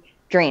very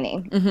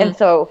draining, and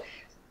so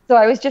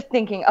I was just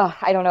thinking, oh,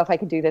 I don't know if I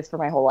can do this for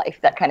my whole life,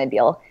 that kind of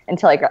deal,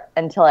 until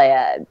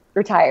I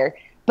retire.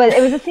 But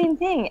it was the same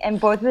thing. And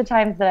both of the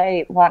times that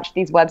I launched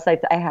these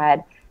websites, I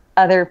had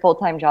other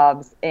full-time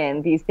jobs,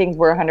 and these things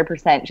were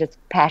 100% just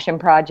passion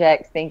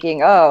projects,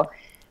 thinking,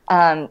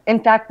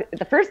 in fact,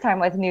 the first time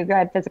with new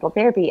grad physical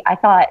therapy, I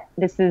thought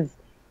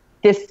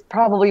this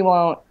probably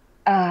won't,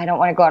 I don't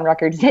want to go on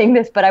record saying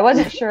this, but I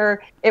wasn't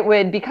sure it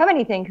would become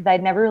anything because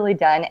I'd never really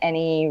done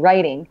any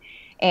writing.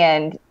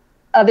 And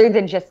other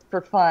than just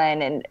for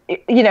fun and,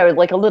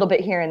 like a little bit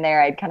here and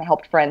there, I'd kind of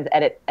helped friends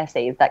edit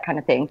essays, that kind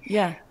of thing.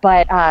 Yeah.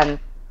 But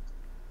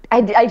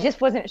I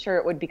just wasn't sure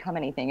it would become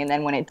anything. And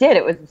then when it did,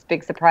 it was this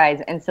big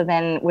surprise. And so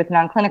then with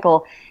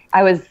non-clinical,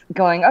 I was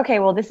going, okay,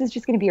 well, this is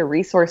just going to be a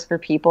resource for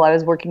people. I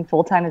was working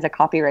full-time as a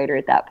copywriter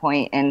at that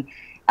point. And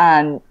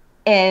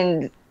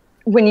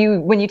when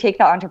you take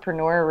the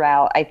entrepreneur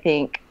route, I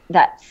think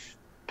that's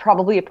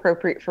probably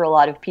appropriate for a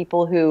lot of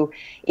people who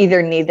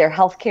either need their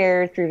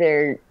healthcare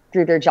through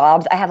their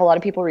jobs. I have a lot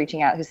of people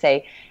reaching out who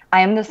say, I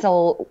am the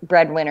sole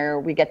breadwinner.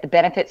 We get the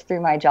benefits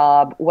through my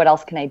job. What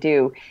else can I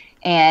do?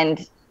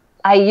 And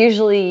I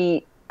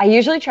usually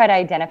try to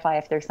identify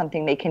if there's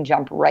something they can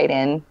jump right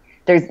in.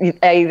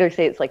 I either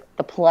say it's like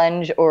the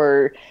plunge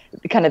or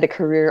kind of the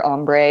career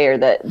ombre or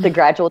the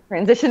gradual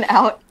transition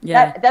out.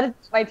 Yeah. That is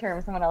my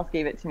term. Someone else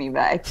gave it to me,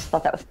 but I just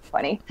thought that was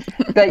funny.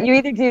 But you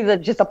either do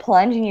just a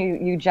plunge and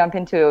you jump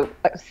into,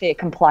 say, a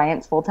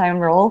compliance full-time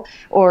role,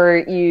 or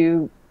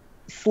you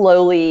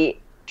slowly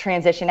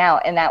transition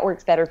out, and that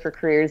works better for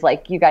careers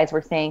like you guys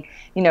were saying.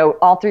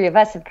 All three of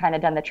us have kind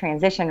of done the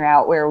transition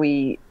route where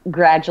we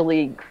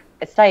gradually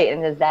sight.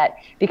 And as that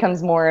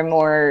becomes more and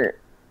more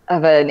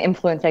of an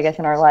influence, I guess,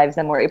 in our lives,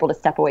 then we're able to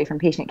step away from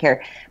patient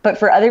care. But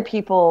for other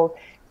people,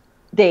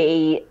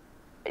 they,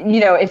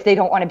 if they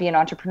don't want to be an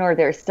entrepreneur,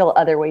 there are still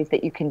other ways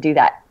that you can do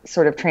that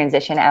sort of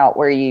transition out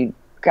where you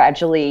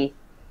gradually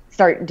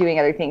start doing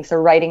other things. So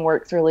writing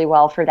works really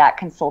well for that.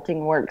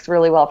 Consulting works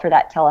really well for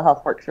that.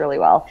 Telehealth works really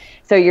well.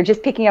 So you're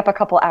just picking up a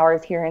couple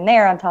hours here and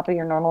there on top of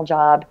your normal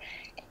job.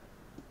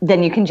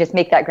 Then you can just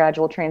make that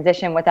gradual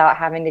transition without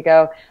having to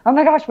go, oh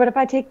my gosh, what if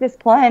I take this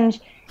plunge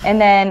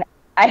and then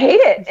I hate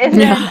it? And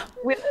then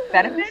with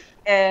benefits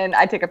and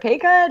I take a pay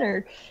cut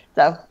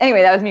so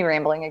anyway, that was me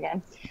rambling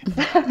again.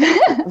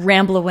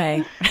 Ramble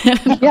away.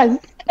 Yes.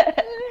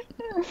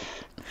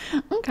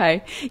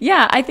 Okay.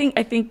 Yeah, I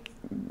think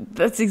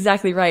that's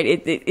exactly right.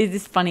 It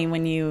is funny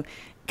when you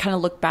kind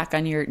of look back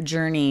on your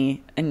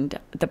journey and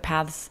the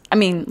paths. I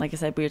mean, like I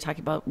said, we were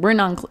talking about, we're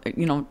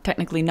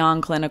technically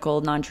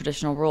non-clinical,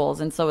 non-traditional roles.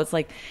 And so it's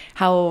like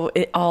how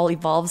it all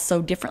evolves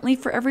so differently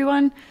for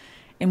everyone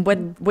and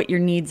what your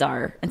needs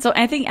are. And so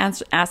I think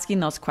asking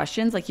those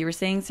questions, like you were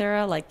saying,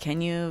 Sarah, like,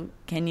 can you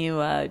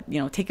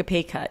take a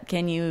pay cut?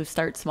 Can you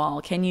start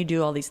small? Can you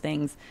do all these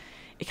things?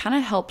 It kind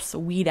of helps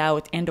weed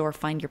out and or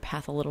find your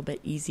path a little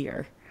bit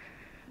easier.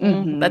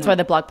 Mm-hmm. That's why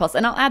the blog post,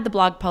 and I'll add the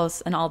blog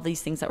posts and all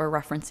these things that we're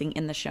referencing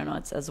in the show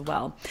notes as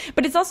well.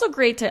 But it's also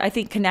great to, I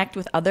think, connect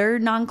with other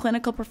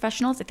non-clinical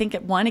professionals. I think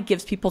it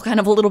gives people kind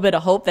of a little bit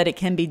of hope that it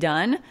can be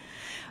done.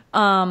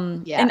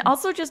 And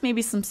also just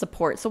maybe some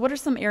support. So what are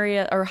some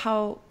areas, or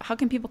how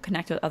can people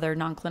connect with other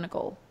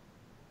non-clinical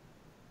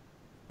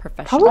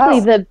professionals? Probably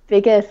the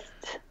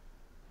biggest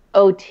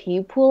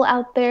OT pool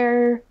out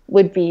there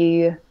would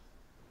be,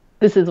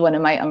 this is one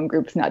of my own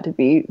groups, not to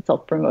be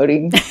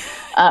self-promoting.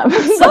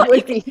 So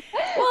would be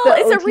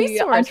it's OT a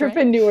resource,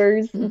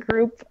 entrepreneurs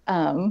group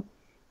on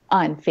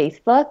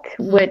Facebook,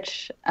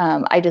 which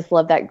I just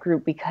love that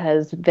group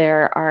because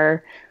there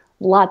are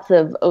lots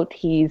of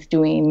OTs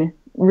doing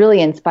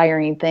really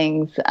inspiring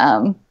things.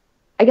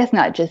 I guess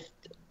not just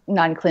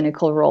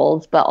non-clinical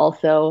roles, but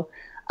also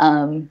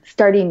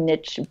starting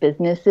niche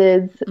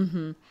businesses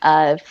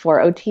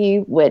for OT,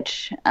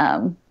 which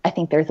I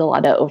think there's a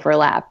lot of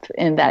overlap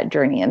in that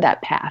journey and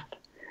that path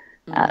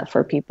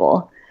for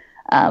people.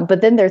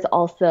 But then there's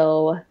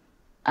also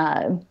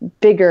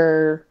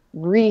bigger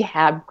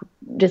rehab,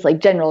 just like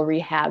general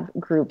rehab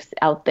groups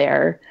out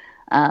there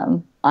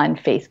on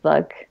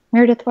Facebook.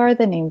 Meredith, what are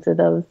the names of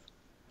those?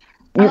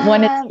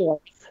 One is yours.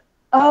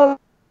 Oh,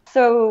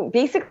 so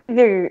basically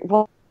there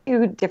are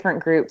two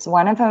different groups.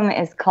 One of them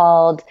is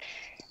called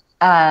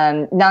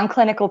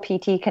Non-Clinical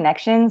PT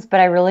Connections,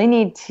 but I really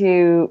need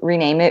to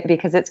rename it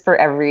because it's for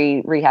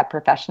every rehab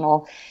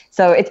professional.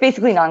 So it's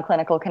basically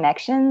Non-Clinical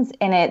Connections,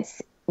 and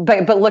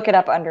but look it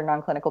up under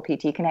Non-Clinical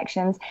PT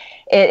Connections.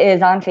 It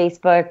is on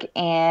Facebook,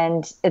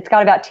 and it's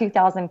got about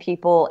 2,000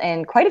 people,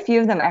 and quite a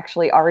few of them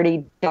actually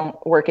already don't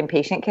work in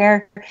patient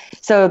care.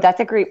 So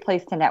that's a great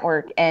place to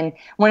network. And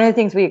one of the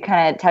things we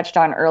kind of touched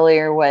on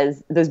earlier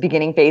was those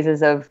beginning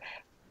phases of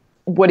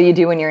what do you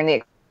do when you're in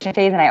the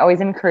phase. And I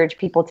always encourage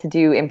people to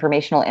do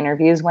informational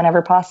interviews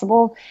whenever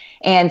possible.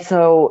 And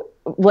so,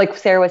 like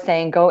Sarah was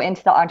saying, go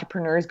into the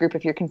entrepreneurs group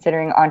if you're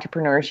considering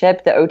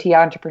entrepreneurship, the OT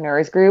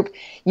entrepreneurs group.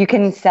 You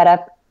can set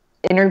up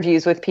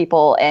interviews with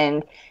people,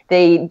 and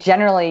they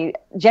generally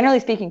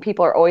speaking,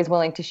 people are always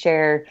willing to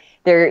share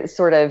their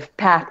sort of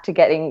path to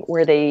getting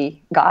where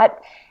they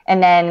got.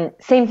 And then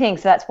same thing.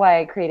 So that's why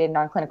I created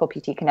Non-Clinical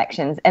PT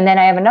Connections. And then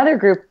I have another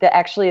group that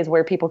actually is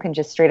where people can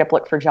just straight up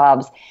look for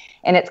jobs.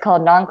 And it's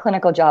called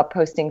Non-Clinical Job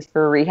Postings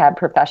for Rehab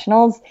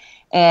Professionals.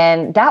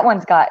 And that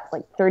one's got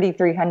like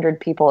 3,300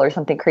 people or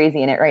something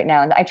crazy in it right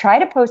now. And I try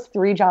to post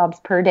 3 jobs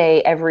per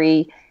day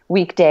every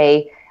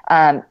weekday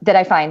that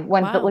I find,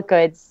 ones that look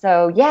good.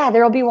 So yeah,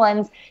 there'll be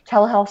ones,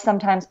 telehealth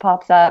sometimes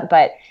pops up,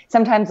 but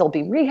sometimes there'll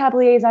be rehab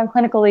liaison,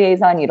 clinical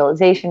liaison,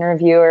 utilization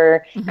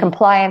reviewer,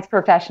 compliance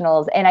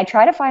professionals. And I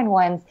try to find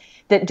ones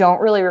that don't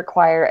really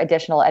require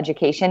additional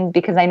education,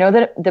 because I know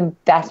that the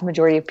vast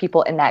majority of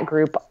people in that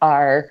group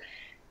are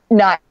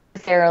not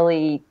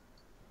necessarily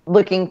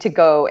looking to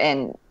go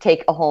and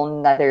take a whole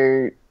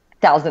nother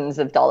thousands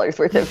of dollars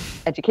worth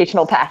of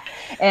educational path.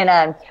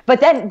 And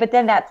but then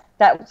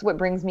that's what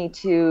brings me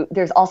to,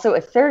 there's also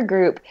a third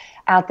group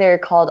out there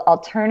called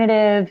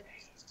Alternative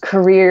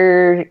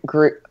Career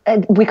Group.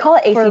 We call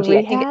it ACG. For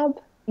rehab?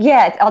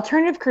 It's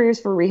Alternative Careers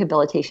for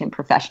Rehabilitation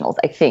Professionals,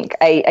 I think.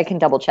 I can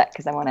double check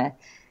because I want to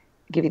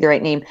give you the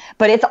right name.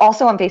 But it's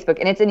also on Facebook,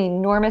 and it's an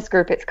enormous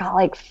group. It's got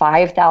like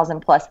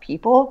 5,000 plus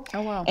people.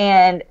 Oh, wow.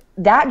 And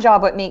that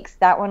job, what makes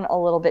that one a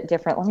little bit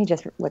different, let me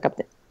just look up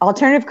the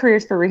Alternative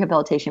Careers for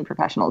Rehabilitation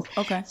Professionals.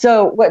 Okay.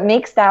 So what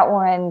makes that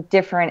one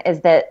different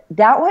is that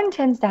one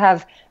tends to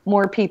have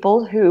more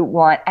people who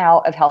want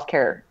out of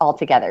healthcare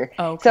altogether.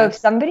 Okay. So if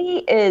somebody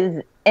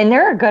is, and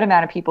there are a good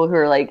amount of people who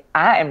are like,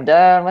 I am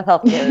done with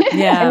healthcare.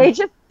 Yeah. And they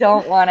just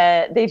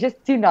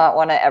do not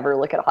want to ever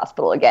look at a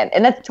hospital again.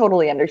 And that's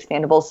totally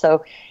understandable.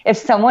 So if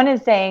someone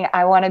is saying,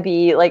 I want to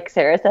be, like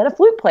Sarah said, a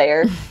flute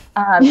player,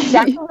 that's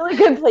a really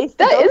good place to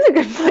go. That is a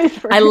good place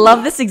for I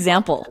love this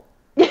example.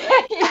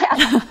 Yeah.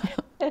 Yeah.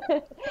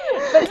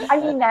 But I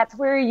mean, that's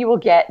where you will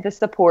get the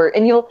support,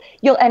 and you'll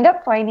end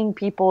up finding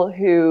people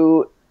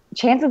who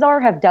chances are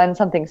have done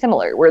something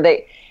similar, where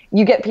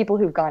you get people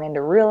who've gone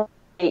into real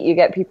estate, you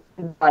get people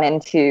who've gone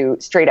into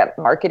straight up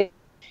marketing.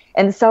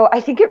 And so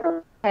I think it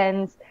really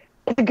depends.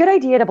 It's a good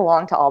idea to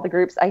belong to all the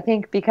groups, I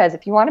think, because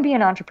if you want to be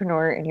an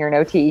entrepreneur and you're an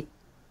OT,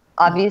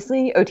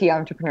 obviously OT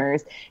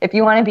entrepreneurs. If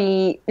you're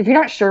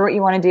not sure what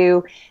you want to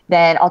do,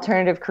 then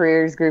alternative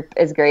careers group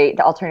is great.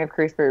 The alternative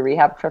careers for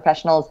rehab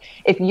professionals.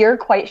 If you're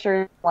quite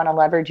sure you want to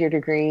leverage your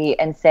degree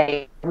and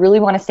say, I really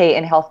want to stay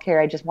in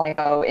healthcare, I just want to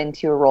go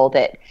into a role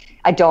that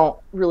I don't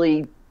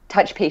really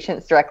touch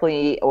patients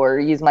directly or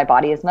use my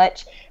body as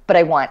much, but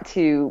I want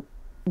to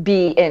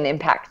be in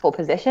impactful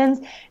positions,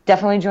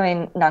 definitely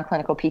join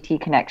non-clinical PT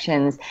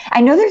Connections.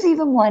 I know there's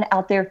even one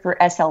out there for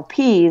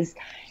SLPs,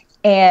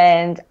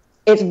 and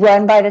it's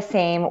run by the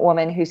same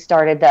woman who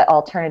started the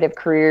alternative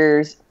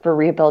careers for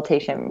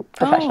rehabilitation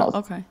professionals. Oh,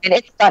 okay. And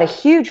it's got a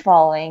huge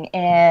following,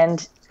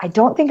 and I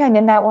don't think I'm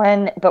in that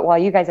one, but while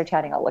you guys are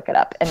chatting, I'll look it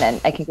up, and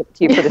then I can give it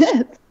to you for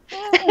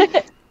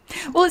this.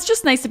 Well, it's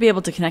just nice to be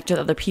able to connect with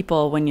other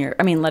people when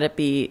let it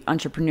be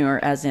entrepreneur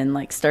as in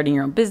like starting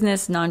your own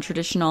business,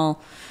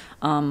 non-traditional,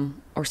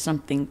 or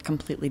something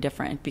completely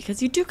different,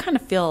 because you do kind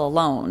of feel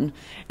alone.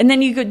 And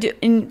then you could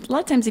and a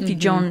lot of times if you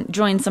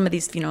join some of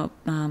these,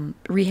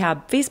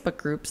 rehab Facebook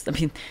groups, I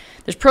mean,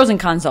 there's pros and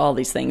cons to all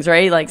these things,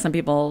 right? Like some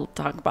people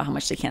talk about how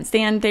much they can't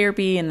stand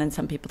therapy, and then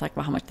some people talk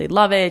about how much they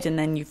love it. And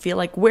then you feel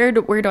like, where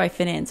do I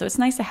fit in? So it's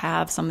nice to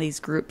have some of these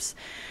groups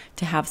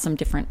to have some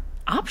different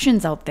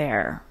options out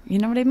there. You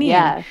know what I mean?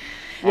 Yeah.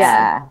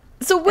 Yeah.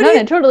 So what on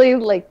a totally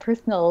like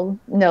personal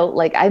note,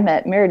 like I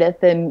met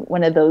Meredith in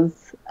one of those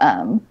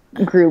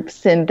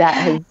groups, and that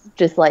has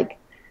just like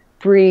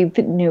breathed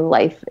new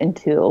life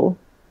into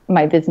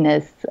my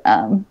business,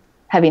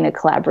 having a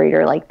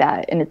collaborator like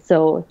that. And it's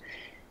so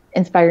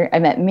inspiring. I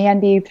met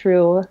Mandy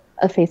through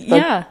a Facebook.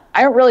 Yeah.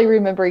 I don't really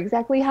remember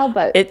exactly how,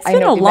 but it's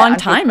been a long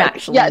time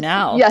actually. Yes,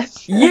 now.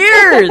 Yes.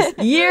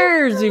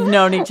 Years we've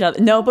known each other.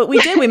 No, but we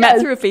did. We met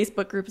through a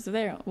Facebook group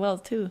there. Well,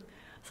 too.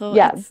 So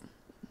yeah.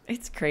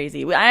 It's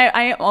crazy.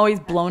 I'm always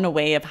blown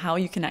away of how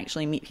you can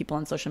actually meet people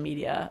on social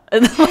media.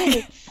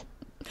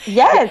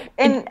 Yes.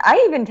 And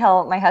I even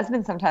tell my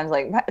husband sometimes,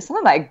 like, some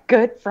of my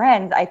good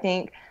friends, I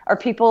think, are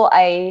people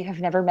I have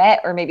never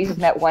met, or maybe have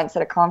met once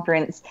at a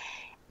conference.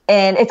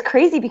 And it's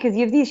crazy because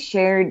you have these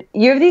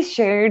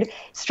shared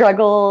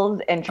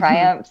struggles and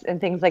triumphs and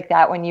things like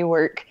that when you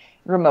work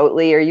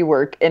remotely or you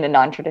work in a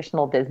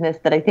non-traditional business,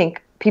 that I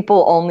think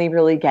people only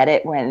really get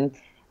it when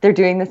they're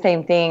doing the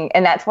same thing.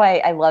 And that's why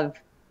I love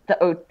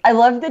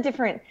the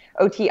different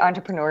OT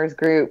entrepreneurs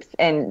groups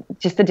and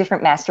just the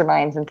different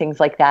masterminds and things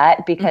like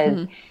that,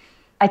 because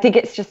I think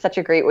it's just such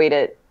a great way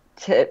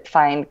to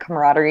find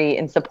camaraderie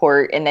and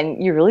support. And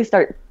then you really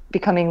start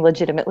becoming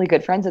legitimately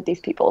good friends with these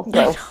people.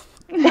 So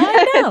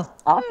I know. It's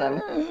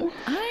awesome.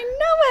 I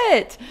know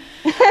it.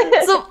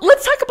 So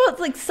let's talk about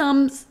like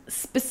some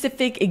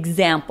specific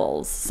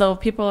examples. So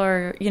people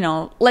are,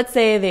 let's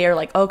say they are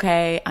like,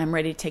 okay, I'm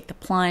ready to take the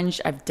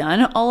plunge. I've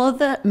done all of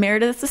the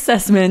Meredith's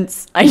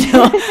assessments.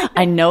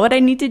 I know what I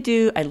need to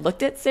do. I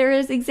looked at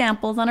Sarah's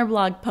examples on her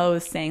blog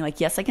post saying like,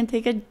 yes, I can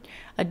take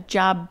a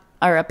job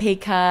or a pay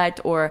cut,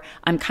 or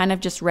I'm kind of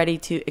just ready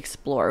to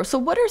explore. So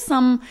what are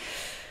some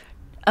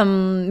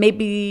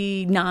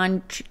maybe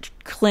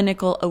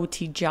non-clinical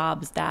OT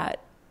jobs that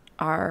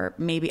are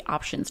maybe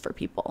options for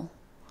people?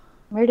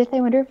 Meredith,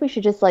 I wonder if we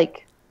should just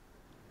like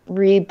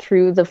read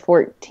through the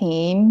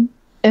 14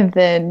 and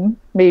then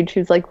maybe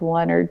choose like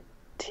one or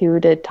two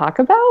to talk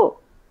about.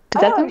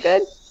 Does that sound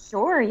good?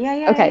 Sure.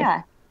 Yeah. Okay.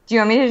 Yeah. Do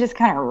you want me to just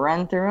kind of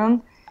run through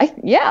them?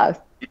 Yeah.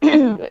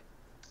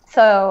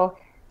 So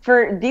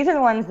these are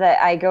the ones that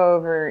I go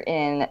over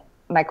in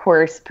my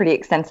course pretty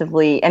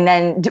extensively. And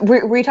then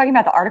were you talking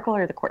about the article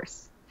or the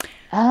course?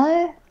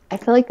 I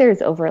feel like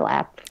there's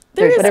overlap.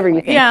 There's whatever you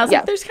think. Yeah,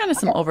 like there's kind of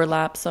some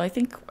overlap. So I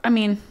think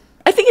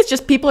it's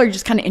just people are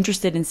just kind of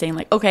interested in saying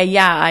like, okay,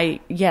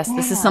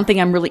 this is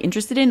something I'm really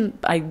interested in.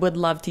 I would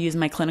love to use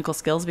my clinical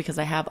skills because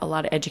I have a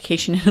lot of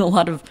education and a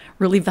lot of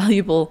really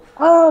valuable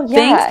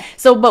things.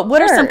 So, but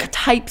what are some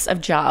types of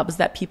jobs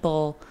that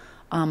people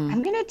are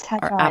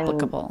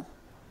applicable?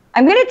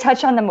 I'm going to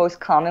touch on the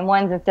most common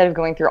ones instead of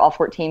going through all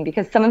 14,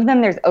 because some of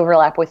them there's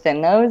overlap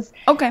within those.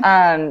 Okay.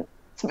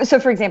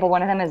 So for example,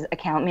 one of them is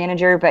account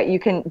manager, but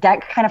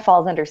that kind of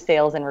falls under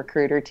sales and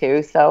recruiter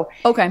too. So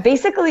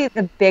basically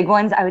the big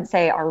ones I would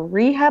say are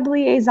rehab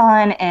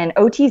liaison, and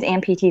OTs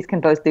and PTs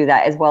can both do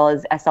that, as well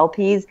as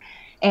SLPs.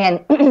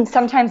 And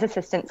sometimes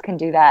assistants can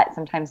do that,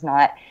 sometimes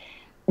not,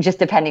 just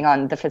depending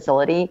on the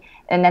facility.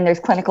 And then there's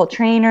clinical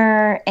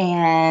trainer,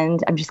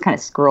 and I'm just kind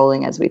of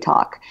scrolling as we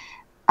talk.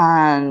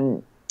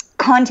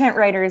 Content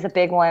writer is a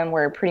big one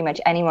where pretty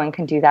much anyone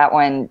can do that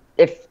one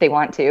if they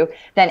want to.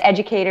 Then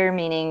educator,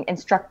 meaning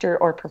instructor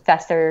or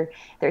professor.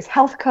 There's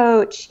health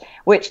coach,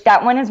 which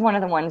that one is one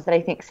of the ones that I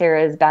think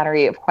Sarah's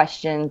battery of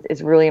questions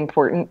is really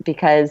important,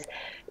 because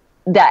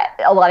that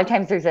a lot of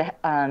times there's a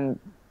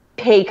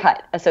pay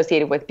cut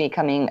associated with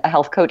becoming a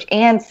health coach,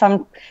 and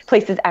some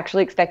places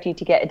actually expect you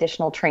to get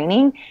additional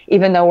training,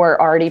 even though we're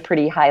already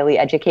pretty highly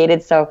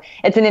educated. So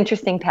it's an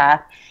interesting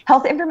path.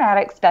 Health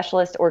informatics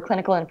specialist or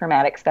clinical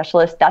informatics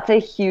specialist, that's a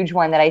huge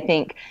one that I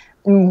think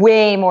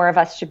way more of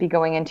us should be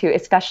going into,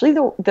 especially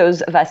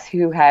those of us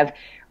who have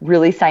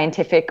really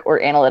scientific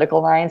or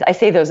analytical minds. I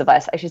say those of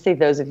us. I should say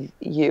those of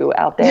you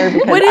out there,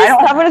 because I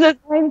don't have one of those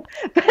minds.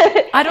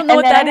 I don't know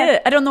what that is.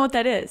 I don't know what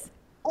that is.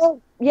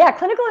 Oh, yeah.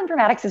 Clinical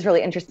informatics is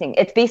really interesting.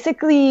 It's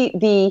basically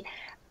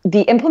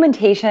the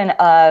implementation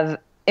of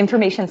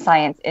information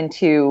science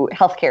into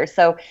healthcare.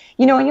 So,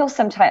 and you'll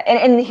sometimes,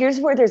 and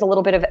here's where there's a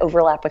little bit of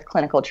overlap with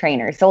clinical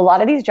trainers. So a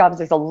lot of these jobs,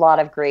 there's a lot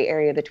of gray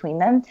area between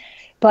them.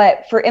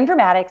 But for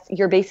informatics,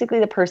 you're basically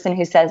the person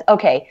who says,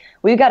 okay,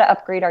 we've got to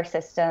upgrade our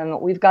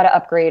system. We've got to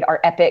upgrade our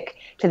Epic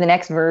to the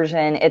next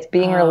version. It's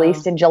being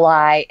released in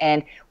July,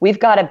 and we've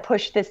got to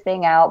push this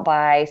thing out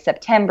by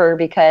September,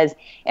 because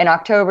in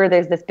October,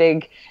 there's this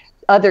big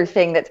other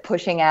thing that's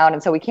pushing out.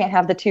 And so we can't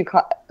have the two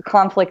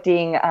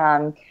conflicting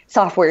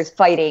softwares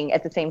fighting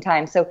at the same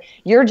time. So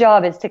your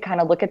job is to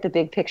kind of look at the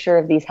big picture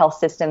of these health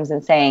systems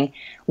and saying,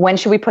 when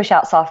should we push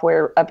out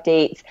software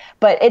updates?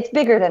 But it's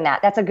bigger than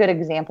that. That's a good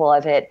example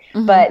of it.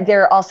 Mm-hmm. But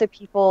there are also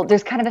people,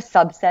 there's kind of a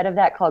subset of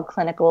that called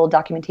clinical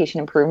documentation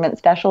improvement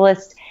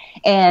specialists.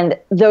 And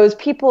those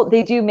people,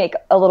 they do make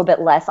a little bit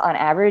less on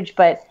average,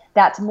 but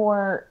that's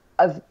more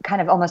of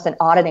kind of almost an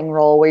auditing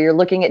role, where you're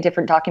looking at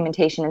different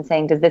documentation and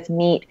saying, does this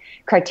meet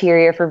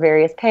criteria for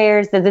various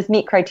payers? Does this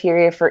meet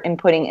criteria for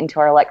inputting into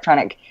our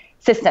electronic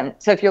system?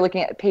 So if you're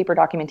looking at paper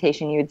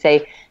documentation, you would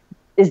say,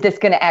 is this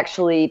going to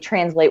actually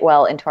translate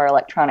well into our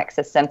electronic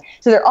system?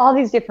 So there are all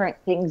these different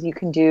things you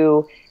can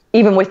do,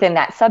 even within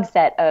that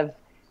subset of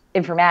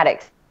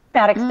informatics.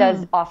 Informatics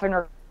does often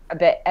require a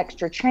bit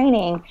extra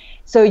training.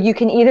 So you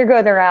can either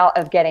go the route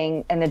of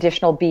getting an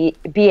additional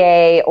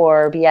BA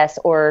or BS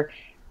or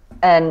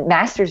a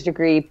master's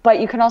degree,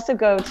 but you can also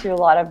go to a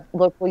lot of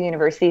local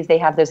universities. They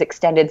have those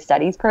extended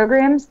studies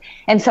programs,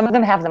 and some of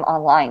them have them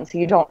online. So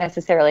you don't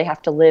necessarily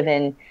have to live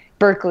in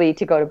Berkeley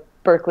to go to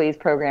Berkeley's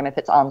program if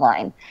it's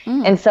online.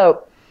 And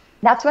so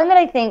that's one that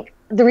I think,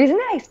 the reason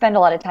that I spend a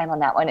lot of time on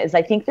that one is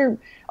I think there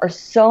are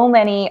so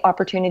many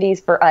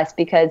opportunities for us,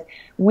 because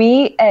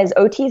we as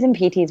OTs and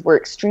PTs, we're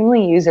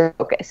extremely user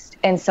focused.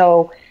 And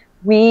so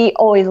we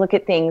always look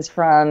at things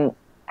from,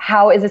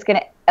 how is this going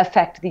to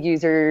affect the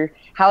user?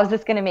 How is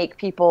this going to make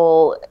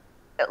people?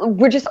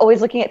 We're just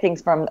always looking at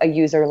things from a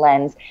user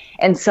lens.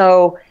 And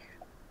so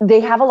they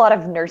have a lot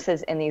of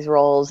nurses in these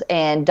roles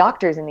and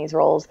doctors in these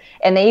roles.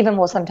 And they even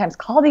will sometimes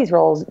call these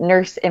roles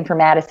nurse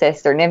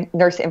informaticist or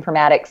nurse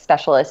informatics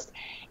specialist.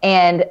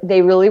 And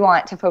they really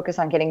want to focus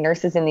on getting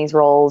nurses in these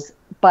roles.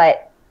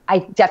 But I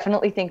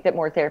definitely think that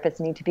more therapists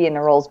need to be in the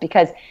roles,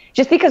 because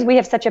we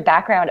have such a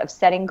background of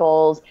setting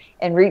goals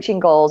and reaching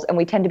goals, and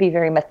we tend to be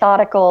very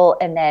methodical,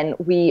 and then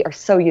we are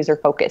so user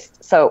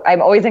focused. So I'm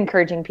always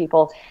encouraging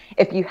people,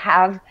 if you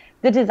have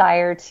the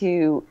desire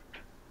to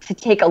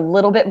take a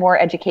little bit more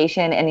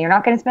education, and you're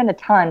not going to spend a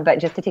ton, but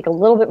just to take a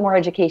little bit more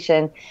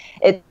education,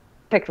 it's a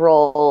perfect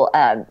role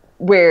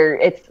where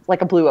it's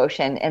like a blue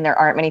ocean, and there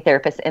aren't many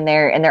therapists in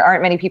there, and there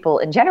aren't many people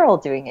in general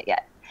doing it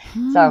yet.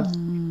 So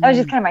that was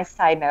just kind of my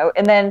side note.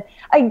 And then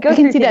I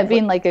can see that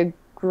being like a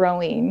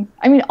growing,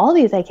 I mean, all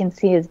these I can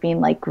see as being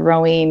like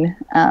growing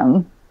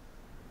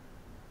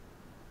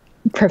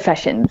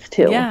professions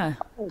too. Yeah,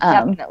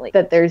 definitely.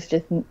 That there's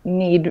just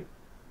need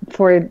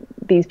for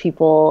these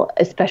people,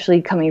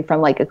 especially coming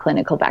from like a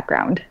clinical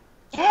background.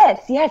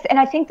 Yes. And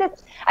I think that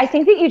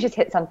you just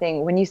hit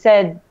something when you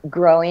said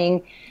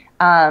growing,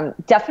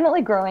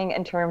 definitely growing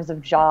in terms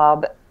of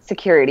job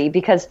security,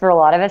 because for a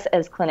lot of us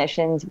as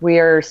clinicians,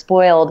 we're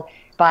spoiled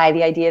by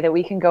the idea that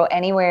we can go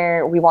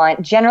anywhere we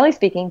want. Generally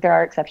speaking, there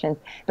are exceptions,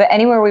 but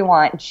anywhere we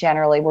want,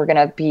 generally, we're going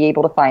to be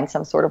able to find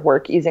some sort of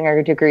work using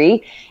our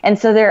degree. And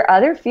so there are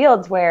other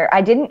fields where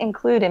I didn't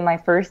include in my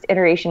first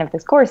iteration of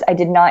this course, I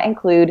did not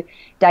include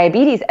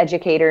diabetes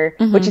educator,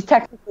 which is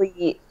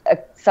technically a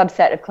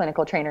subset of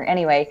clinical trainer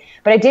anyway,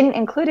 but I didn't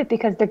include it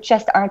because there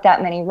just aren't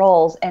that many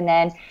roles. And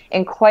then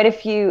in quite a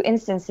few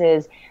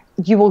instances,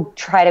 you will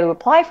try to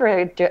apply for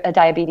a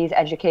diabetes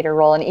educator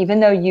role. And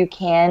even though you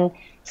can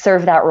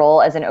serve that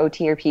role as an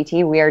OT or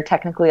PT, we are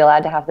technically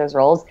allowed to have those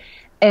roles.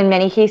 In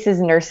many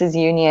cases, nurses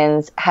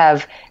unions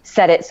have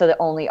set it so that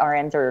only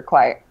RNs are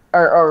required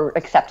or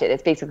accepted.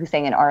 It's basically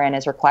saying an RN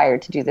is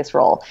required to do this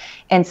role.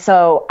 And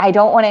so I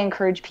don't want to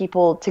encourage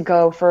people to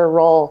go for a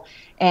role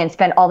and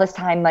spend all this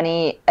time,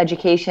 money,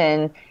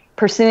 education,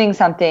 pursuing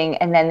something,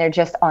 and then there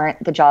just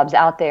aren't the jobs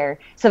out there.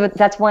 So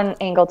that's one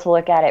angle to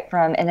look at it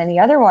from. And then the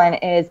other one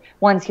is,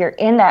 once you're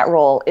in that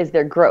role, is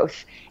there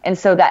growth? And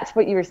so that's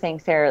what you were saying,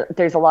 Sarah.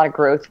 There's a lot of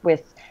growth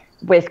with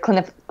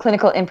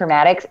clinical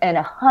informatics, and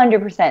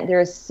 100%.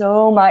 There is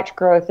so much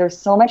growth. There's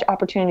so much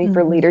opportunity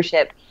for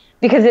leadership,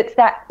 because it's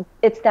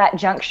that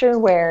juncture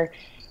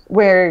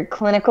where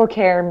clinical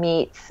care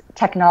meets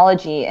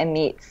technology and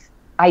meets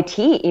IT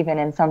even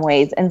in some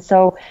ways. And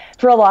so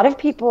for a lot of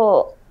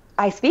people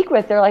I speak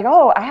with, they're like,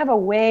 oh, I have a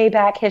way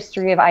back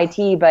history of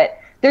IT, but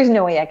there's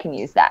no way I can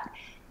use that.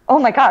 Oh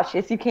my gosh,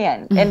 yes, you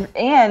can.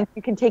 And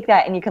you can take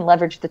that and you can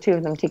leverage the two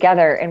of them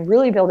together and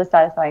really build a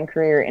satisfying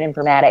career in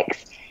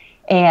informatics.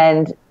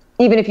 And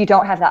even if you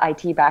don't have the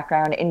IT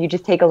background and you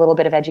just take a little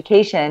bit of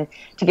education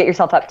to get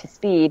yourself up to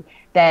speed,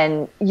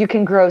 then you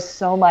can grow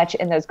so much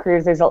in those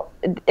careers.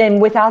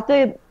 And without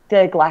the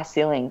glass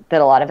ceiling that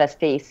a lot of us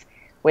face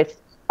with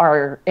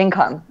our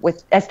income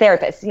as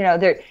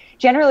therapists,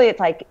 generally it's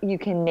like you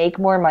can make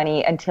more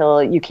money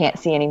until you can't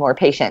see any more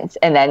patients.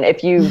 And then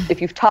if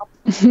you've taught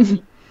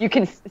you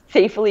can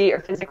safely or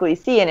physically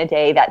see in a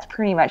day, that's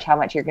pretty much how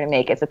much you're going to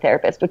make as a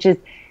therapist, which is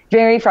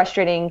very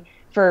frustrating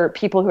for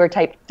people who are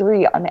type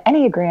 3 on the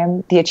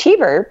Enneagram, the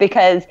achiever,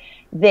 because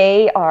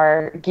they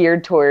are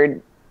geared toward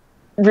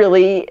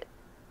really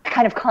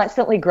kind of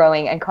constantly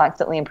growing and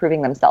constantly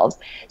improving themselves.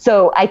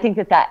 So I think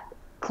that a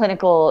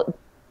clinical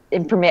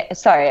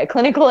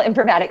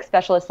informatics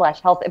specialist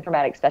 / health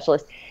informatics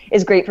specialist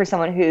is great for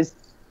someone who's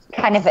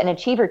kind of an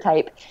achiever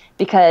type,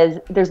 because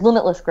there's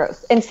limitless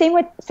growth. And same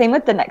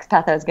with the next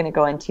path I was going to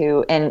go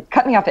into, and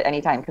cut me off at any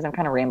time because I'm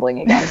kind of rambling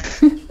again.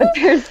 But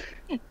there's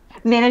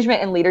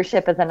management and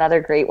leadership is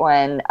another great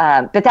one.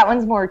 But that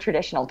one's more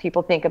traditional.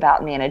 People think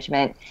about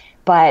management,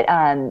 but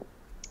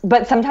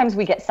sometimes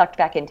we get sucked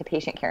back into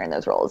patient care in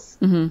those roles.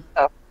 Mm-hmm.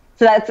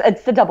 So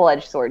it's the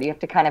double-edged sword. You have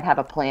to kind of have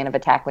a plan of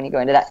attack when you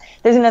go into that.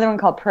 There's another one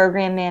called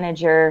program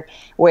manager,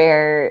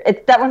 where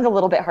that one's a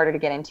little bit harder to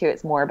get into.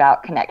 It's more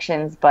about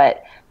connections,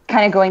 but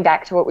kind of going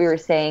back to what we were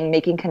saying,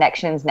 making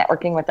connections,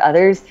 networking with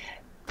others.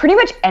 Pretty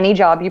much any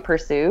job you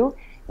pursue,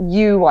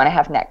 you want to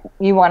have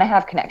you want to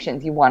have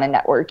connections, you want to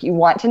network, you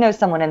want to know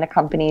someone in the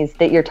companies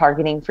that you're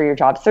targeting for your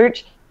job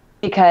search,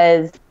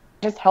 because it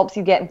just helps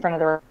you get in front of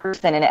the right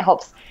person, and it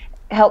helps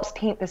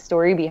paint the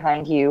story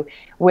behind you.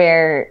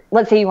 Where,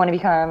 let's say you want to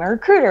become a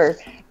recruiter,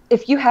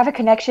 if you have a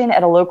connection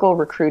at a local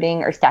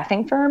recruiting or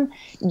staffing firm,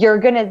 you're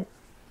gonna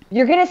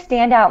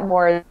stand out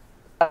more.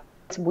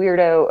 This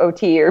weirdo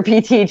OT or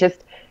PT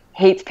just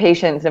hates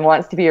patients and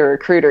wants to be a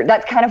recruiter.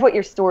 That's kind of what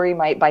your story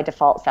might by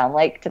default sound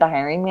like to the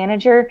hiring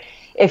manager.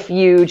 If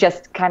you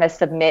just kind of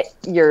submit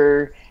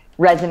your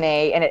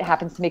resume and it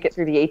happens to make it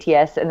through the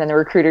ATS, and then the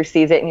recruiter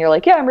sees it and you're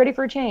like, yeah, I'm ready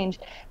for a change,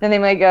 then they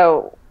might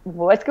go,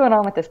 what's going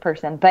on with this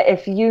person? But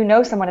if you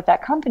know someone at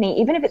that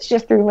company, even if it's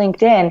just through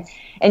LinkedIn,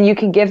 and you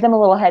can give them a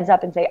little heads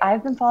up and say,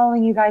 I've been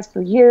following you guys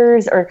for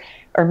years or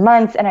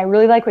months, and I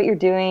really like what you're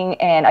doing,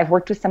 and I've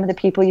worked with some of the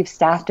people you've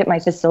staffed at my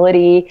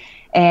facility,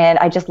 and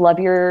I just love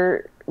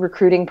your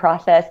recruiting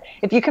process.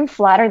 If you can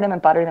flatter them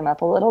and butter them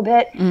up a little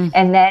bit,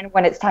 and then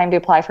when it's time to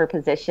apply for a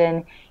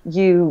position,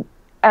 you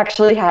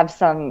actually have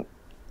some,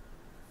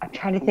 I'm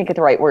trying to think of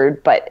the right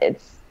word, but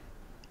it's,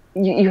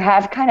 you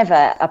have kind of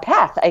a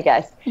path, I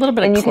guess. A little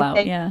bit of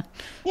clout, yeah.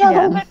 Yeah, a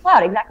little bit of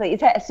clout, exactly.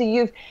 So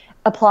you've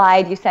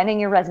applied, you send in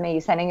your resume,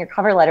 you send in your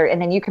cover letter, and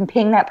then you can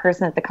ping that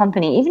person at the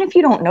company, even if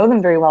you don't know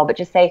them very well, but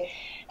just say,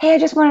 hey, I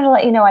just wanted to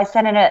let you know I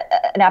sent in an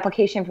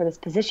application for this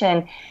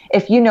position.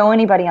 If you know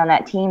anybody on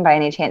that team by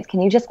any chance,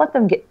 can you just let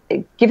them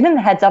give them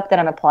the heads up that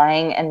I'm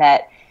applying and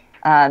that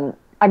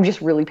I'm just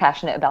really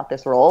passionate about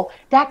this role?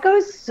 That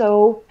goes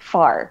so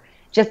far.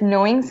 Just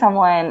knowing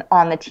someone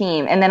on the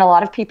team. And then a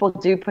lot of people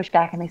do push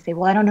back and they say,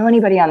 well, I don't know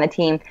anybody on the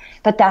team.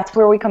 But that's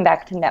where we come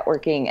back to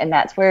networking. And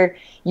that's where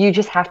you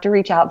just have to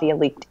reach out via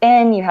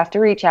LinkedIn. You have to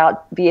reach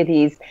out via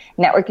these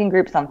networking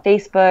groups on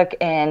Facebook,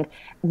 and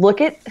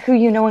look at who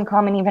you know in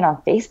common even on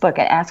Facebook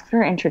and ask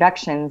for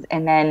introductions.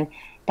 And then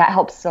that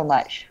helps so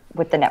much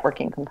with the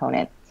networking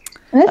component.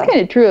 And that's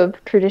kind of true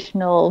of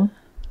traditional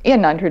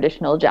and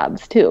non-traditional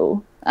jobs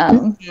too.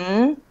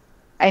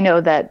 I know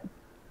that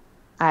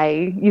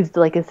I used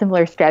like a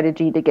similar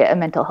strategy to get a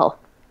mental health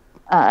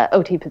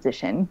OT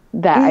position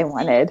that I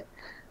wanted,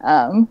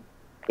 and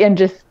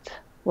just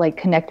like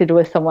connected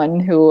with someone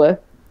who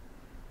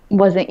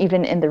wasn't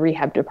even in the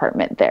rehab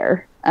department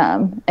there,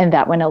 and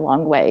that went a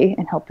long way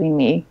in helping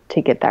me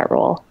to get that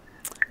role.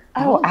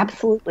 Oh,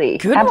 absolutely.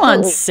 Good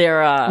one,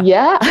 Sarah.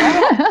 Yeah.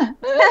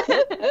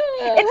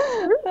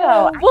 It's true,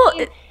 though.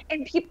 Well,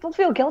 and people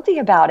feel guilty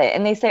about it,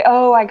 and they say,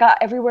 oh, I got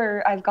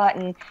everywhere I've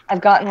gotten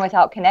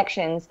without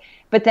connections.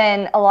 But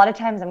then a lot of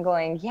times I'm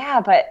going,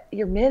 yeah, but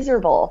you're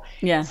miserable.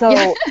 Yeah.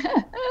 So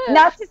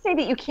not to say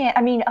that you can't,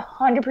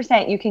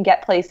 100% you can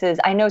get places.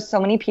 I know so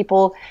many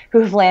people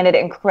who have landed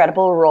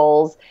incredible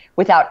roles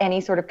without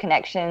any sort of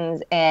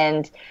connections.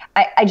 And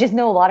I just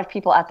know a lot of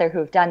people out there who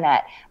have done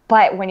that.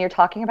 But when you're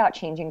talking about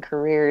changing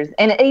careers,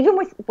 and even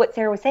with what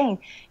Sarah was saying,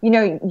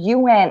 you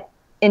went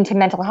into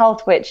mental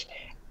health, which,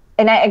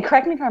 and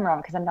correct me if I'm wrong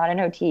because I'm not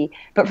an OT,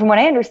 but from what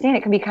I understand,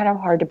 it can be kind of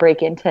hard to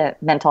break into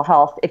mental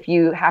health if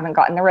you haven't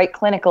gotten the right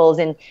clinicals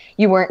and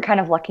you weren't kind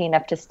of lucky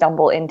enough to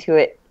stumble into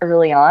it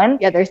early on.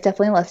 Yeah, there's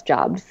definitely less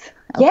jobs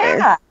out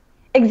there.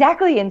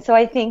 Exactly. And so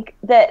I think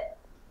that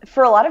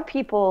for a lot of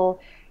people,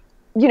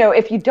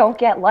 if you don't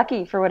get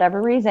lucky for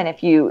whatever reason,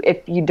 if you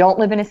don't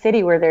live in a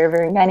city where there are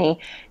very many,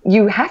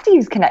 you have to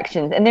use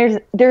connections.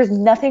 And there's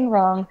nothing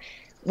wrong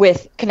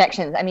with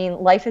connections.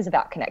 Life is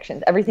about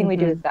connections. Everything we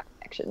do is about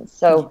connections.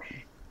 So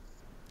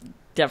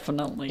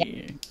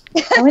Definitely.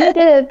 I wanted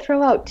to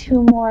throw out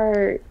two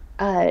more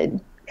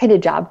kind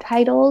of job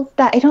titles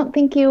that I don't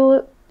think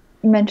you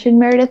mentioned,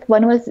 Meredith.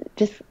 One was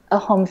just a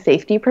home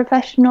safety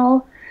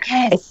professional.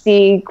 Yes. I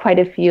see quite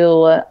a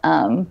few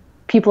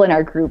people in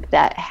our group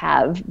that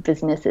have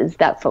businesses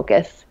that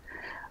focus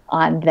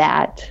on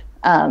that.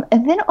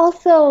 And then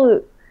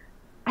also,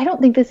 I don't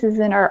think this is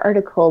in our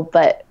article,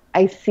 but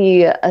I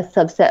see a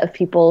subset of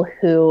people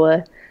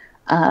who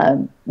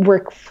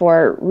work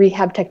for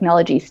rehab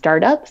technology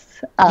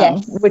startups,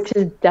 Yes. which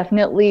is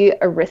definitely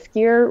a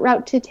riskier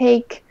route to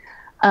take.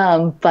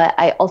 But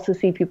I also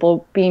see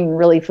people being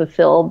really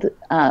fulfilled,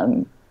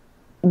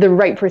 the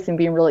right person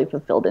being really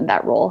fulfilled in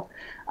that role,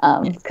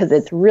 because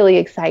it's really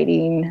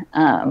exciting,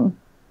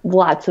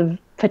 lots of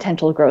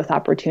potential growth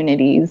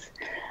opportunities.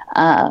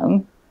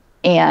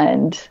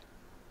 And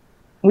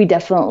we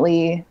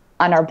definitely,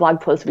 on our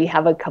blog post, we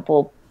have a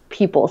couple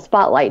people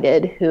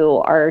spotlighted who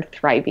are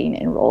thriving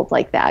in roles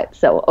like that.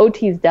 So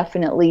OTs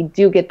definitely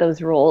do get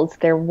those roles.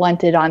 They're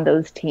wanted on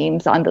those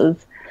teams, on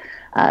those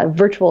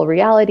virtual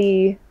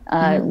reality,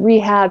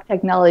 rehab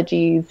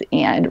technologies,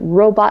 and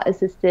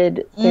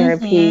robot-assisted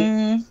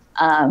therapy.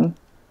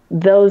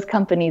 Those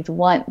companies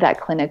want that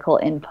clinical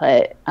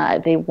input.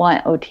 They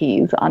want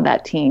OTs on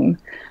that team.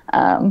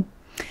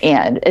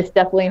 And it's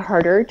definitely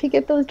harder to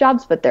get those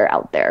jobs, but they're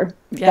out there.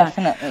 Yeah.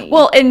 Definitely.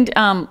 Well, and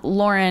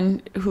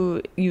Lauren,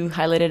 who you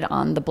highlighted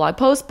on the blog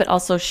post, but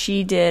also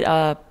she did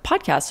a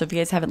podcast. So if you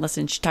guys haven't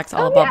listened, she talks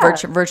all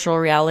about virtual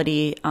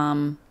reality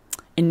in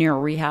neuro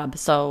rehab.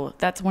 So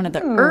that's one of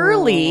the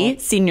early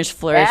Seniors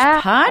Flourish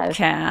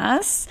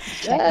podcasts.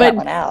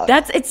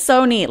 But it's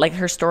so neat, like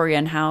her story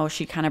and how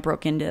she kind of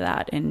broke into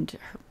that and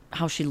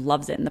how she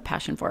loves it and the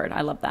passion for it.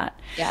 I love that.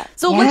 Yeah.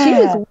 So she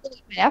was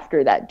really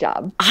after that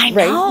job. I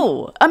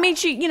know. I mean,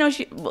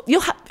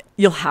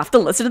 you'll have to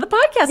listen to the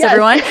podcast,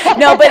 everyone.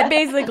 No, but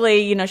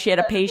basically, she had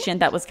a patient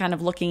that was kind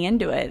of looking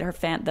into it, her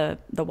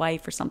the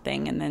wife or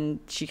something, and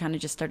then she kind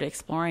of just started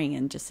exploring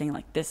and just saying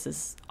like, this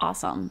is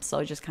awesome.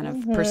 So just kind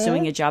of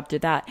pursuing a job through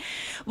that.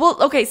 Well,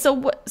 okay,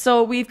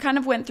 so we've kind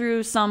of went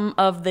through some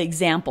of the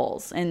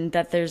examples, and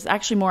that there's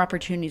actually more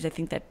opportunities, I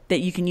think,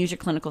 that you can use your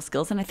clinical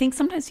skills. And I think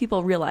sometimes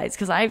people realize,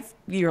 because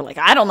you're like,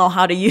 I don't know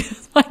how to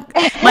use my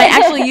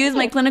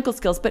clinical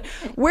skills, but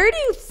where do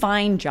you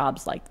find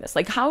jobs like this?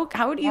 Like how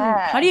do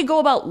you go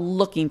about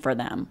looking for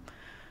them?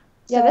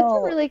 Yeah, that's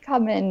a really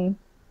common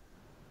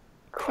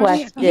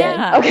question.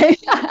 Yeah. Okay.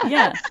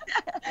 Yeah.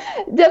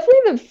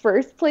 Definitely the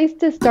first place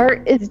to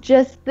start is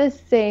just the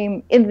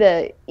same, in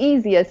the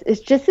easiest,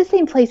 it's just the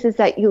same places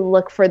that you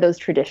look for those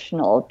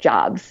traditional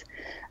jobs.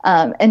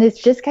 And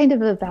it's just kind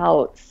of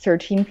about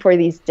searching for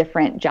these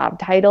different job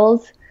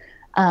titles.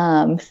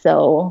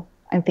 So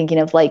I'm thinking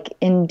of like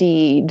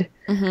Indeed,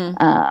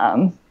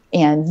 and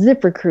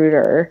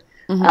ZipRecruiter,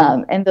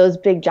 and those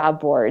big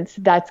job boards.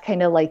 That's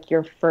kind of like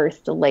your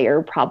first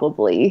layer,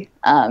 probably.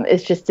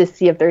 Is just to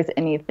see if there's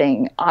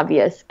anything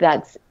obvious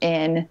that's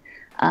in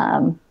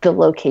the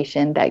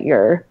location that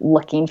you're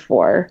looking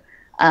for.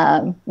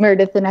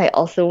 Meredith and I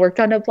also worked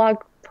on a blog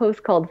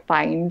post called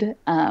Find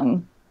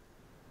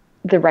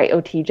the Right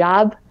OT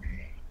Job.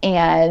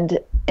 And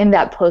in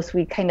that post,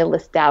 we kind of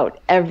list out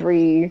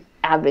every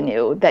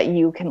avenue that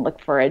you can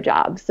look for a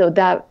job. So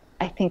that,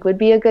 I think, would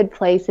be a good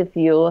place if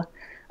you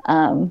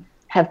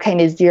have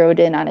kind of zeroed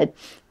in on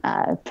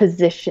a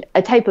position,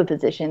 a type of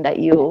position that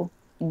you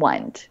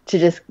want to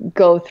just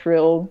go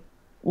through,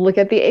 look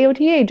at the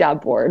AOTA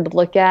job board,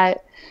 look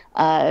at,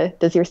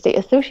 does your state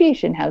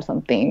association have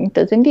something?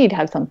 Does Indeed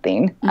have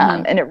something?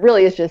 And it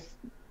really is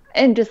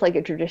just like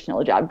a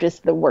traditional job,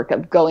 just the work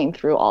of going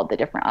through all the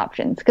different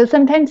options. Because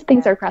sometimes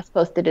things are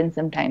cross-posted and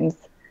sometimes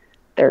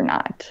they're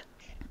not.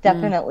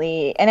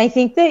 Definitely. And I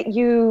think that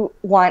you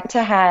want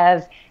to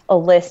have a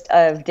list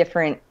of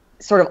different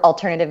sort of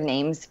alternative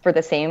names for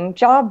the same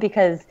job,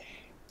 because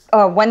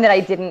one that I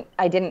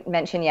didn't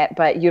mention yet,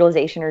 but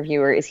utilization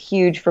reviewer is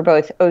huge for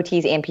both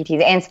OTs and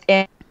PTs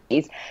and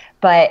PTs,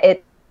 but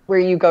it's where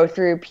you go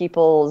through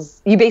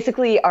you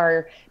basically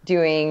are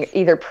doing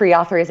either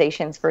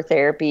pre-authorizations for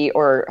therapy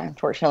or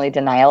unfortunately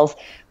denials,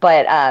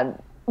 but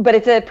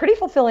it's a pretty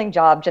fulfilling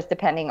job just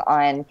depending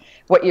on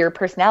what your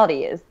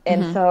personality is.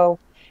 And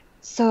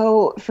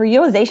so for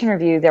utilization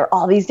review, there are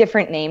all these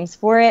different names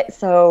for it.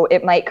 So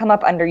it might come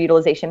up under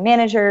utilization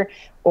manager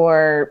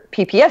or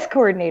PPS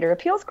coordinator,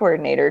 appeals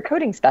coordinator,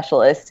 coding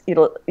specialist,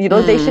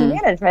 utilization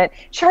management,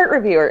 chart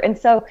reviewer. And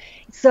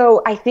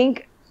so I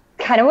think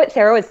kind of what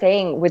Sarah was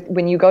saying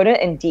when you go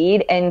to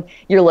Indeed and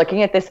you're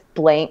looking at this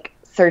blank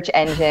search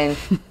engine,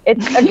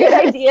 it's a good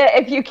idea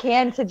if you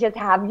can to just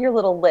have your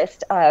little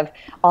list of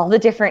all the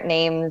different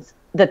names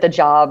that the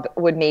job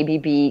would maybe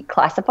be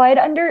classified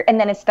under. And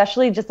then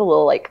especially just a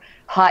little like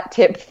hot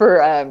tip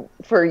for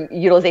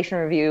utilization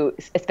review,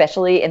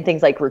 especially in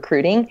things like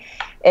recruiting,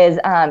 is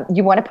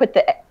you want to put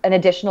an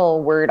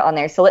additional word on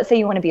there. So let's say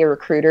you want to be a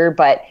recruiter,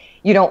 but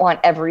you don't want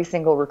every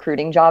single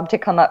recruiting job to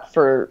come up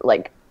for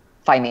like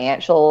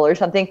financial or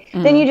something,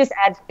 then you just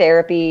add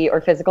therapy or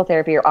physical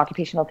therapy or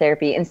occupational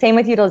therapy. And same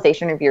with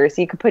utilization reviewer.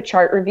 So you could put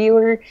chart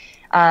reviewer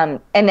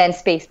and then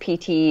space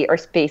PT or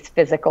space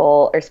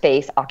physical or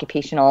space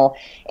occupational.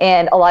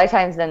 And a lot of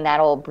times then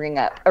that'll bring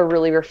up a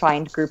really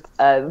refined group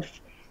of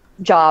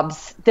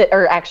jobs that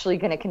are actually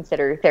going to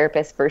consider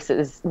therapists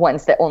versus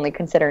ones that only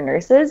consider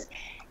nurses.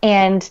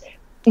 And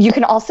you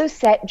can also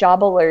set job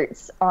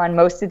alerts on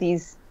most of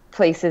these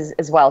places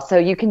as well. So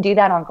you can do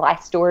that on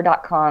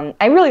Glassdoor.com.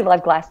 I really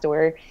love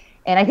Glassdoor,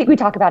 and I think we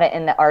talk about it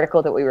in the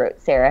article that we wrote,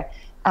 Sarah.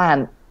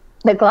 But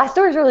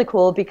Glassdoor is really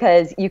cool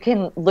because you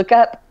can look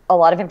up a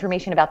lot of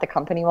information about the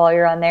company while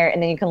you're on there,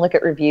 and then you can look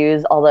at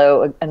reviews.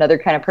 Although another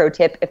kind of pro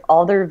tip, if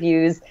all the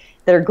reviews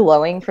that are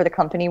glowing for the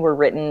company were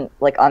written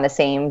like on the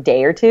same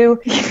day or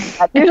two,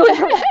 that's usually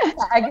a red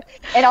flag.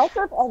 And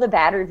also if all the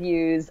bad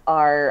reviews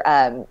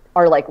are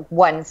like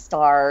 1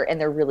 star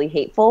and they're really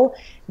hateful,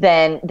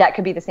 then that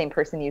could be the same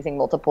person using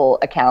multiple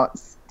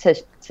accounts to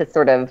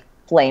sort of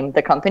flame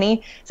the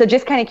company. So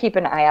just kind of keep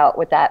an eye out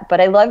with that. But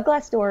I love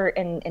Glassdoor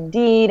and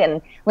Indeed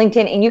and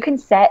LinkedIn, and you can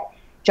set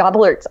job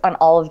alerts on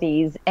all of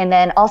these. And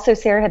then also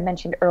Sarah had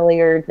mentioned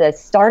earlier the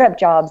startup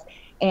jobs,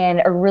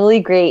 and a really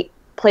great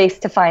place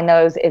to find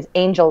those is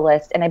Angel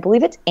List, and I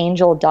believe it's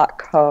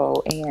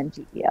angel.co,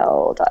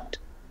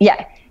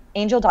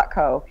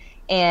 angel.co,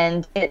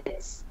 and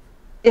it's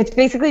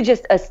basically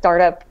just a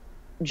startup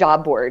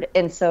job board.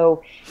 And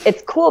so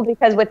it's cool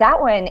because with that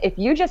one, if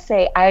you just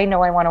say, I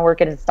know I want to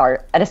work at a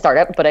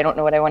startup, but I don't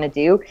know what I want to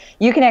do,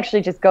 you can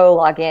actually just go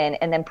log in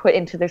and then put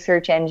into the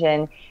search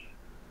engine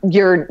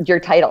your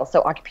title,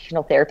 so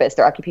occupational therapist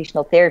or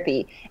occupational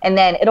therapy, and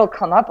then it'll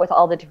come up with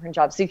all the different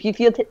jobs. So if you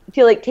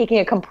feel like taking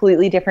a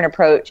completely different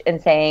approach and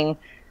saying,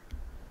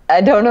 I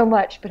don't know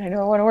much, but I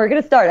know I want to work at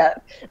a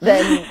startup,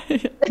 then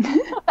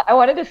I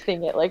wanted to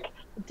sing it like,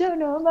 don't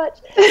know much.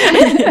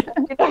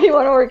 You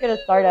want to work at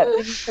a startup,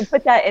 you can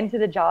put that into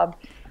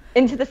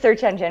the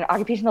search engine,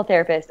 occupational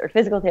therapist or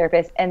physical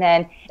therapist, and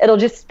then it'll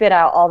just spit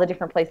out all the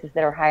different places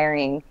that are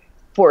hiring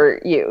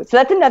for you. So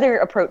that's another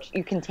approach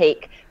you can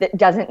take that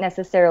doesn't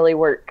necessarily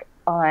work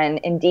on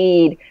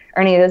Indeed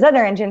or any of those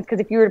other engines, because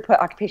if you were to put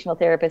occupational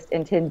therapist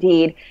into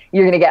Indeed,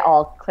 you're going to get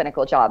all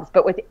clinical jobs.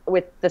 But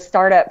with the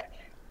startup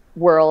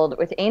world,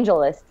 with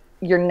AngelList,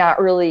 you're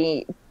not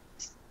really,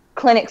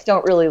 clinics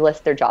don't really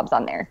list their jobs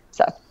on there.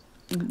 So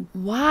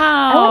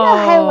wow. I want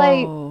to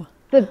highlight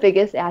the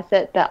biggest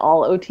asset that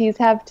all OTs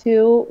have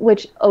too,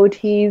 which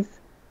OTs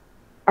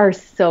are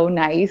so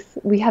nice.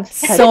 We have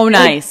such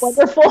nice,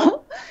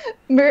 wonderful.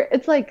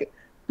 It's like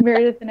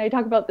Meredith and I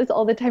talk about this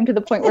all the time, to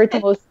the point where it's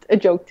almost a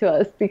joke to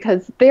us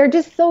because they're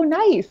just so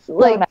nice.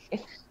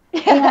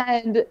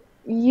 And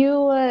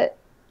you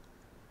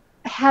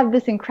have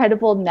this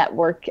incredible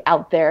network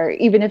out there,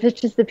 even if it's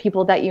just the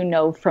people that you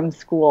know from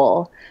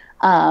school.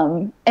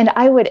 And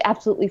I would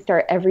absolutely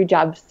start every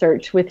job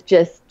search with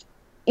just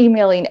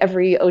emailing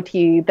every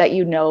OT that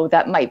you know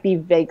that might be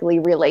vaguely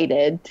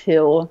related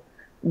to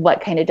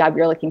what kind of job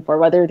you're looking for,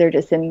 whether they're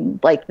just in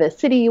like the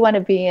city you want to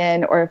be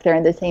in or if they're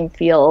in the same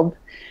field,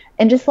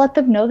 and just let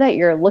them know that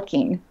you're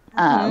looking,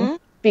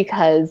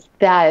 because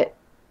that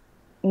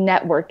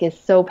network is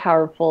so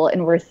powerful,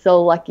 and we're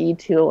so lucky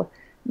to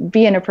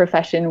be in a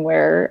profession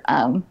where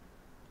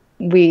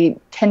we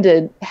tend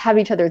to have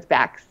each other's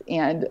backs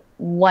and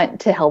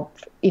want to help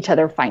each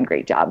other find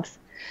great jobs.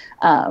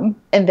 And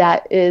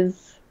that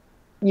is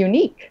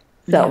unique.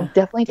 So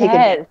definitely take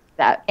advantage of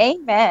that.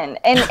 Amen.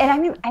 And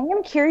I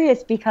am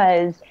curious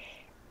because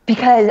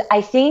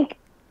I think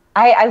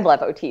I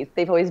love OTs.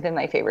 They've always been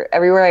my favorite.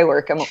 Everywhere I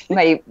work,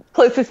 my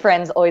closest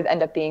friends always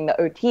end up being the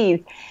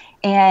OTs.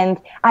 And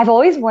I've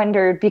always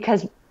wondered,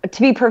 because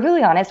to be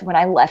perfectly honest, when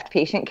I left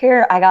patient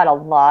care, I got a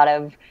lot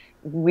of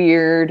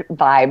weird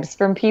vibes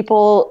from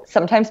people.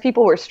 Sometimes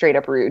people were straight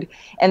up rude,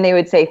 and they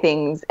would say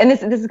things, and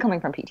this is coming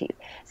from PTs.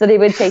 So they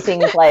would say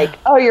things like,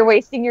 "Oh, you're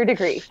wasting your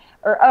degree,"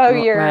 or "Oh,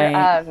 you're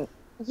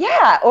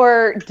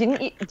or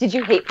did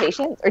you hate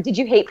patients, or did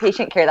you hate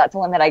patient care?" That's the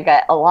one that I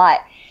get a lot.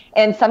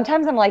 And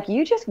sometimes I'm like,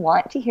 you just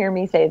want to hear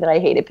me say that I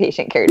hated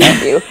patient care,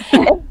 don't you?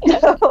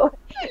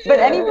 But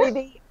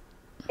anyway,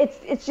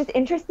 it's just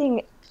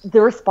interesting,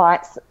 the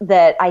response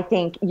that I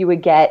think you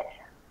would get.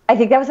 I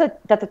think that's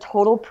a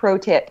total pro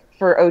tip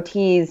for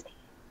OTs,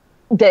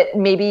 that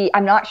maybe,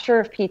 I'm not sure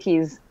if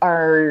PTs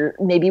are,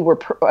 maybe we're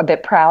a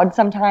bit proud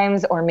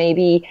sometimes, or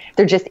maybe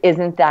there just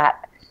isn't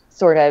that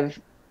sort of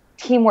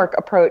teamwork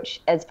approach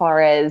as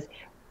far as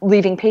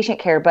leaving patient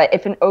care. But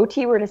if an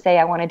OT were to say,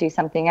 I want to do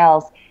something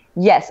else,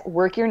 yes,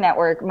 work your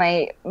network.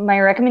 My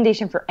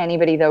recommendation for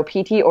anybody though,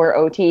 PT or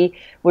OT,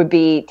 would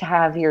be to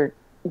have your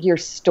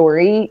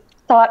story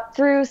thought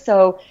through.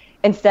 So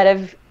instead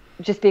of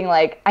just being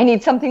like, I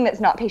need something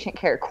that's not patient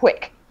care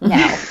quick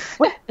now,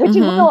 which is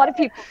what a lot of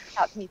people reach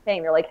out to me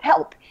saying. They're like,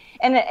 help.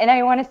 And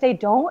I want to say,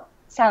 don't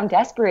sound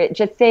desperate.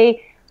 Just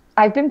say,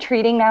 I've been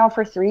treating now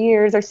for 3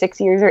 years or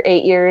 6 years or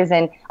 8 years,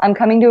 and I'm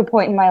coming to a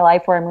point in my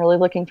life where I'm really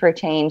looking for a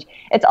change.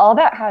 It's all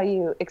about how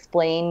you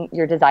explain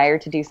your desire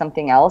to do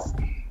something else.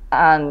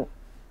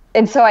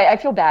 and so I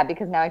feel bad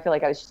because now I feel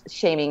like I was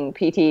shaming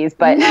PTs,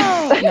 but No.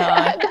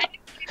 I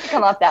didn't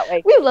come off that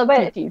way. We love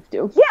PTs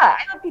too. Yeah, I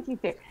love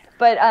PTs too.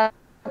 But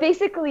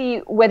basically,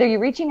 whether you're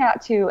reaching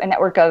out to a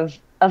network of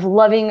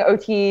loving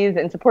OTs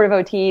and supportive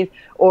OTs,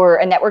 or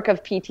a network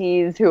of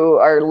PTs who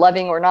are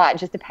loving or not,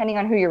 just depending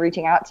on who you're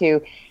reaching out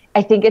to,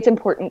 I think it's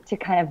important to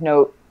kind of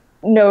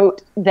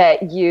note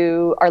that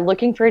you are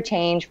looking for a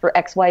change for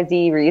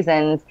XYZ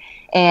reasons,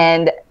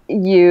 and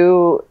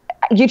you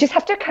just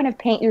have to kind of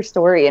paint your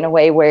story in a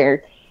way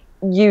where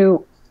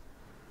you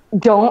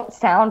don't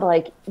sound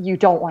like you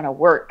don't want to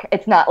work.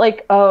 It's not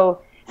like, oh,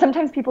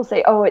 sometimes people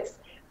say, oh, it's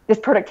this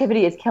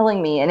productivity is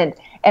killing me. And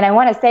I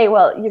want to say,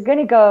 well, you're going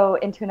to go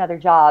into another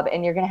job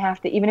and you're going to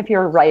have to, even if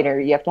you're a writer,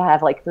 you have to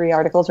have like 3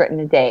 articles written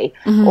a day.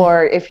 Mm-hmm.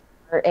 Or if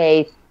you're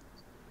a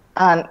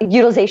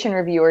utilization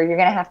reviewer, you're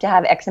going to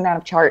have X amount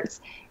of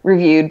charts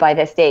reviewed by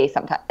this day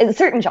sometimes in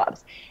certain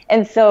jobs.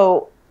 And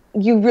so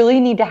you really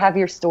need to have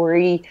your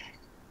story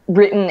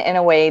written in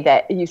a way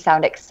that you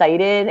sound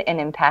excited and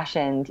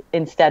impassioned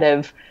instead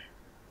of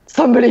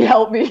somebody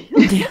help me.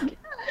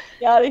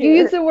 You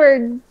use the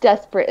word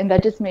desperate, and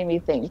that just made me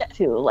think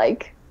too,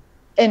 like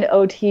an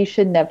OT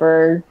shouldn't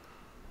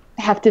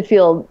have to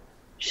feel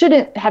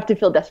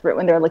desperate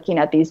when they're looking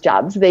at these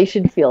jobs. They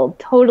should feel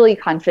totally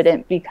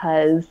confident,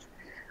 because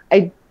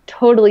I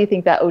totally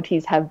think that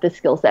OTs have the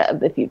skill set of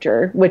the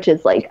future, which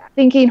is like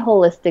thinking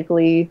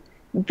holistically,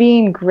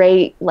 being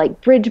great like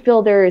bridge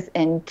builders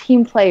and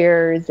team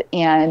players,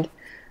 and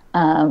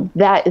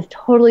that is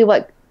totally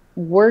what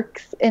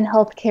works in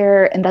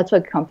healthcare, and that's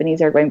what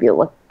companies are going to be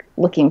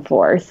looking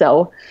for.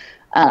 So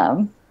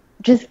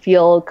just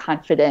feel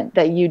confident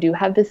that you do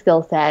have the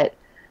skill set,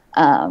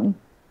 and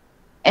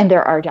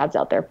there are jobs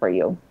out there for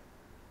you.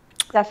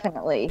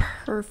 Definitely.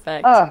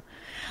 Perfect.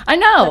 I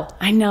know.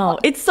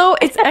 It's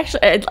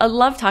actually, I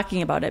love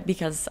talking about it,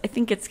 because I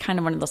think it's kind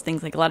of one of those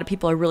things, like a lot of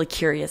people are really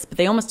curious, but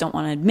they almost don't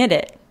want to admit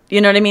it.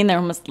 You know what I mean? They're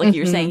almost, like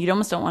you're saying, you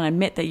almost don't want to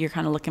admit that you're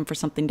kind of looking for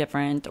something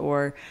different,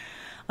 or,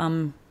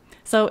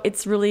 so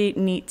it's really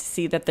neat to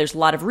see that there's a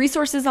lot of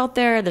resources out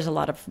there. There's a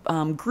lot of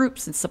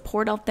groups and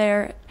support out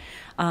there,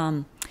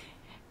 and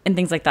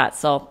things like that.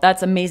 So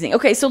that's amazing.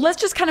 Okay, so let's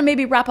just kind of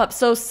maybe wrap up.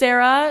 So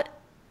Sarah,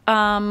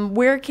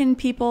 where can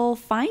people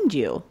find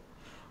you?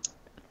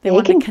 They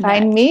can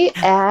find me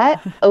at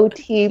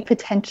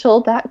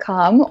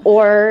otpotential.com,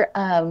 or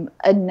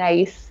a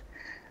nice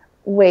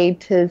way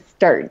to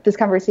start this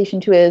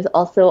conversation too is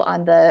also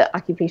on the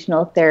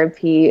Occupational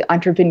Therapy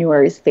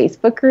Entrepreneurs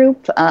Facebook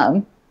group,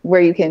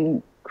 where you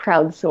can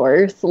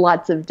crowdsource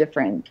lots of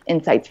different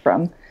insights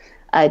from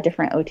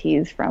different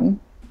OTs from,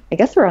 I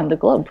guess, around the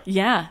globe.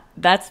 Yeah,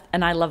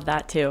 and I love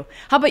that too.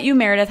 How about you,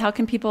 Meredith? How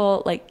can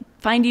people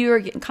find you or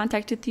get in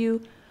contact with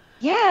you?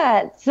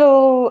 Yeah,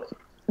 so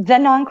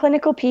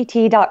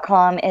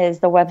thenonclinicalpt.com is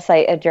the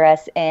website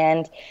address,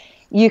 and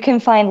you can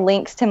find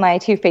links to my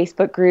 2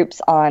 Facebook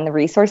groups on the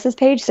resources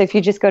page. So if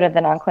you just go to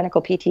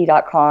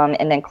thenonclinicalpt.com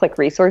and then click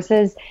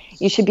resources,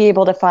 you should be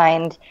able to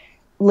find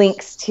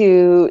links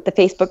to the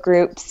Facebook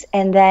groups.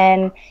 And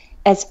then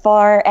as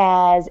far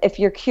as if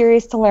you're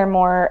curious to learn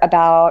more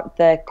about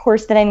the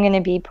course that I'm going to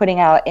be putting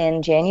out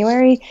in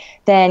January,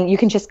 then you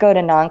can just go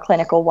to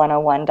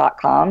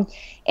nonclinical101.com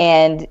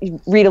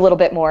and read a little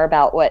bit more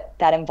about what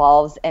that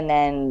involves, and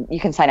then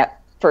you can sign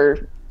up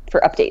for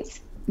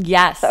updates.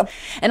 Yes. So,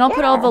 and I'll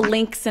put all the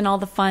links and all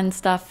the fun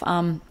stuff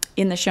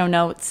in the show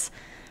notes,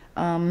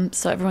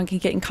 so everyone can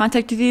get in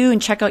contact with you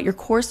and check out your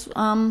course.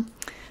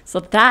 So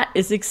that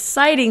is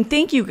exciting.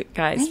 Thank you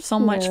guys so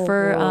much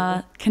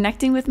for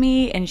connecting with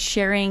me and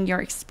sharing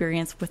your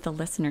experience with the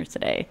listeners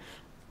today.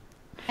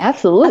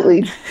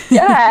 Absolutely.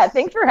 Yeah,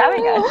 thanks for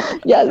having us.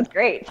 Yeah, it's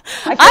great.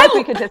 I feel like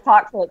we could just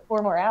talk for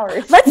 4 more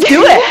hours. Let's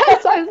do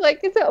it. So I was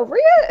like, is it over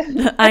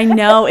yet? I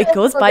know. It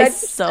goes by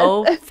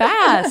so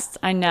fast.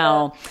 I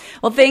know.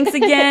 Well, thanks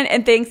again,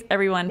 and thanks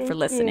everyone for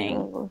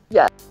listening.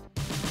 Yeah.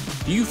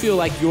 Do you feel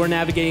like you're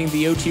navigating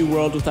the OT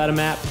world without a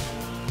map?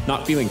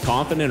 Not feeling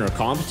confident or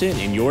competent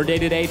in your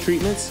day-to-day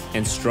treatments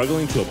and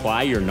struggling to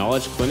apply your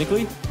knowledge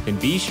clinically? Then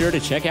be sure to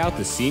check out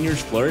the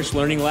Seniors Flourish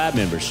Learning Lab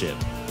membership.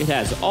 It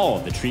has all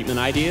of the treatment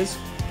ideas,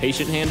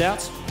 patient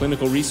handouts,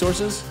 clinical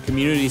resources,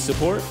 community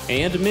support,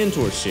 and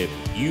mentorship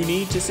you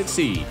need to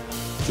succeed.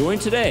 Join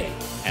today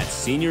at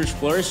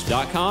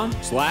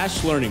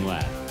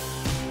seniorsflourish.com/learninglab.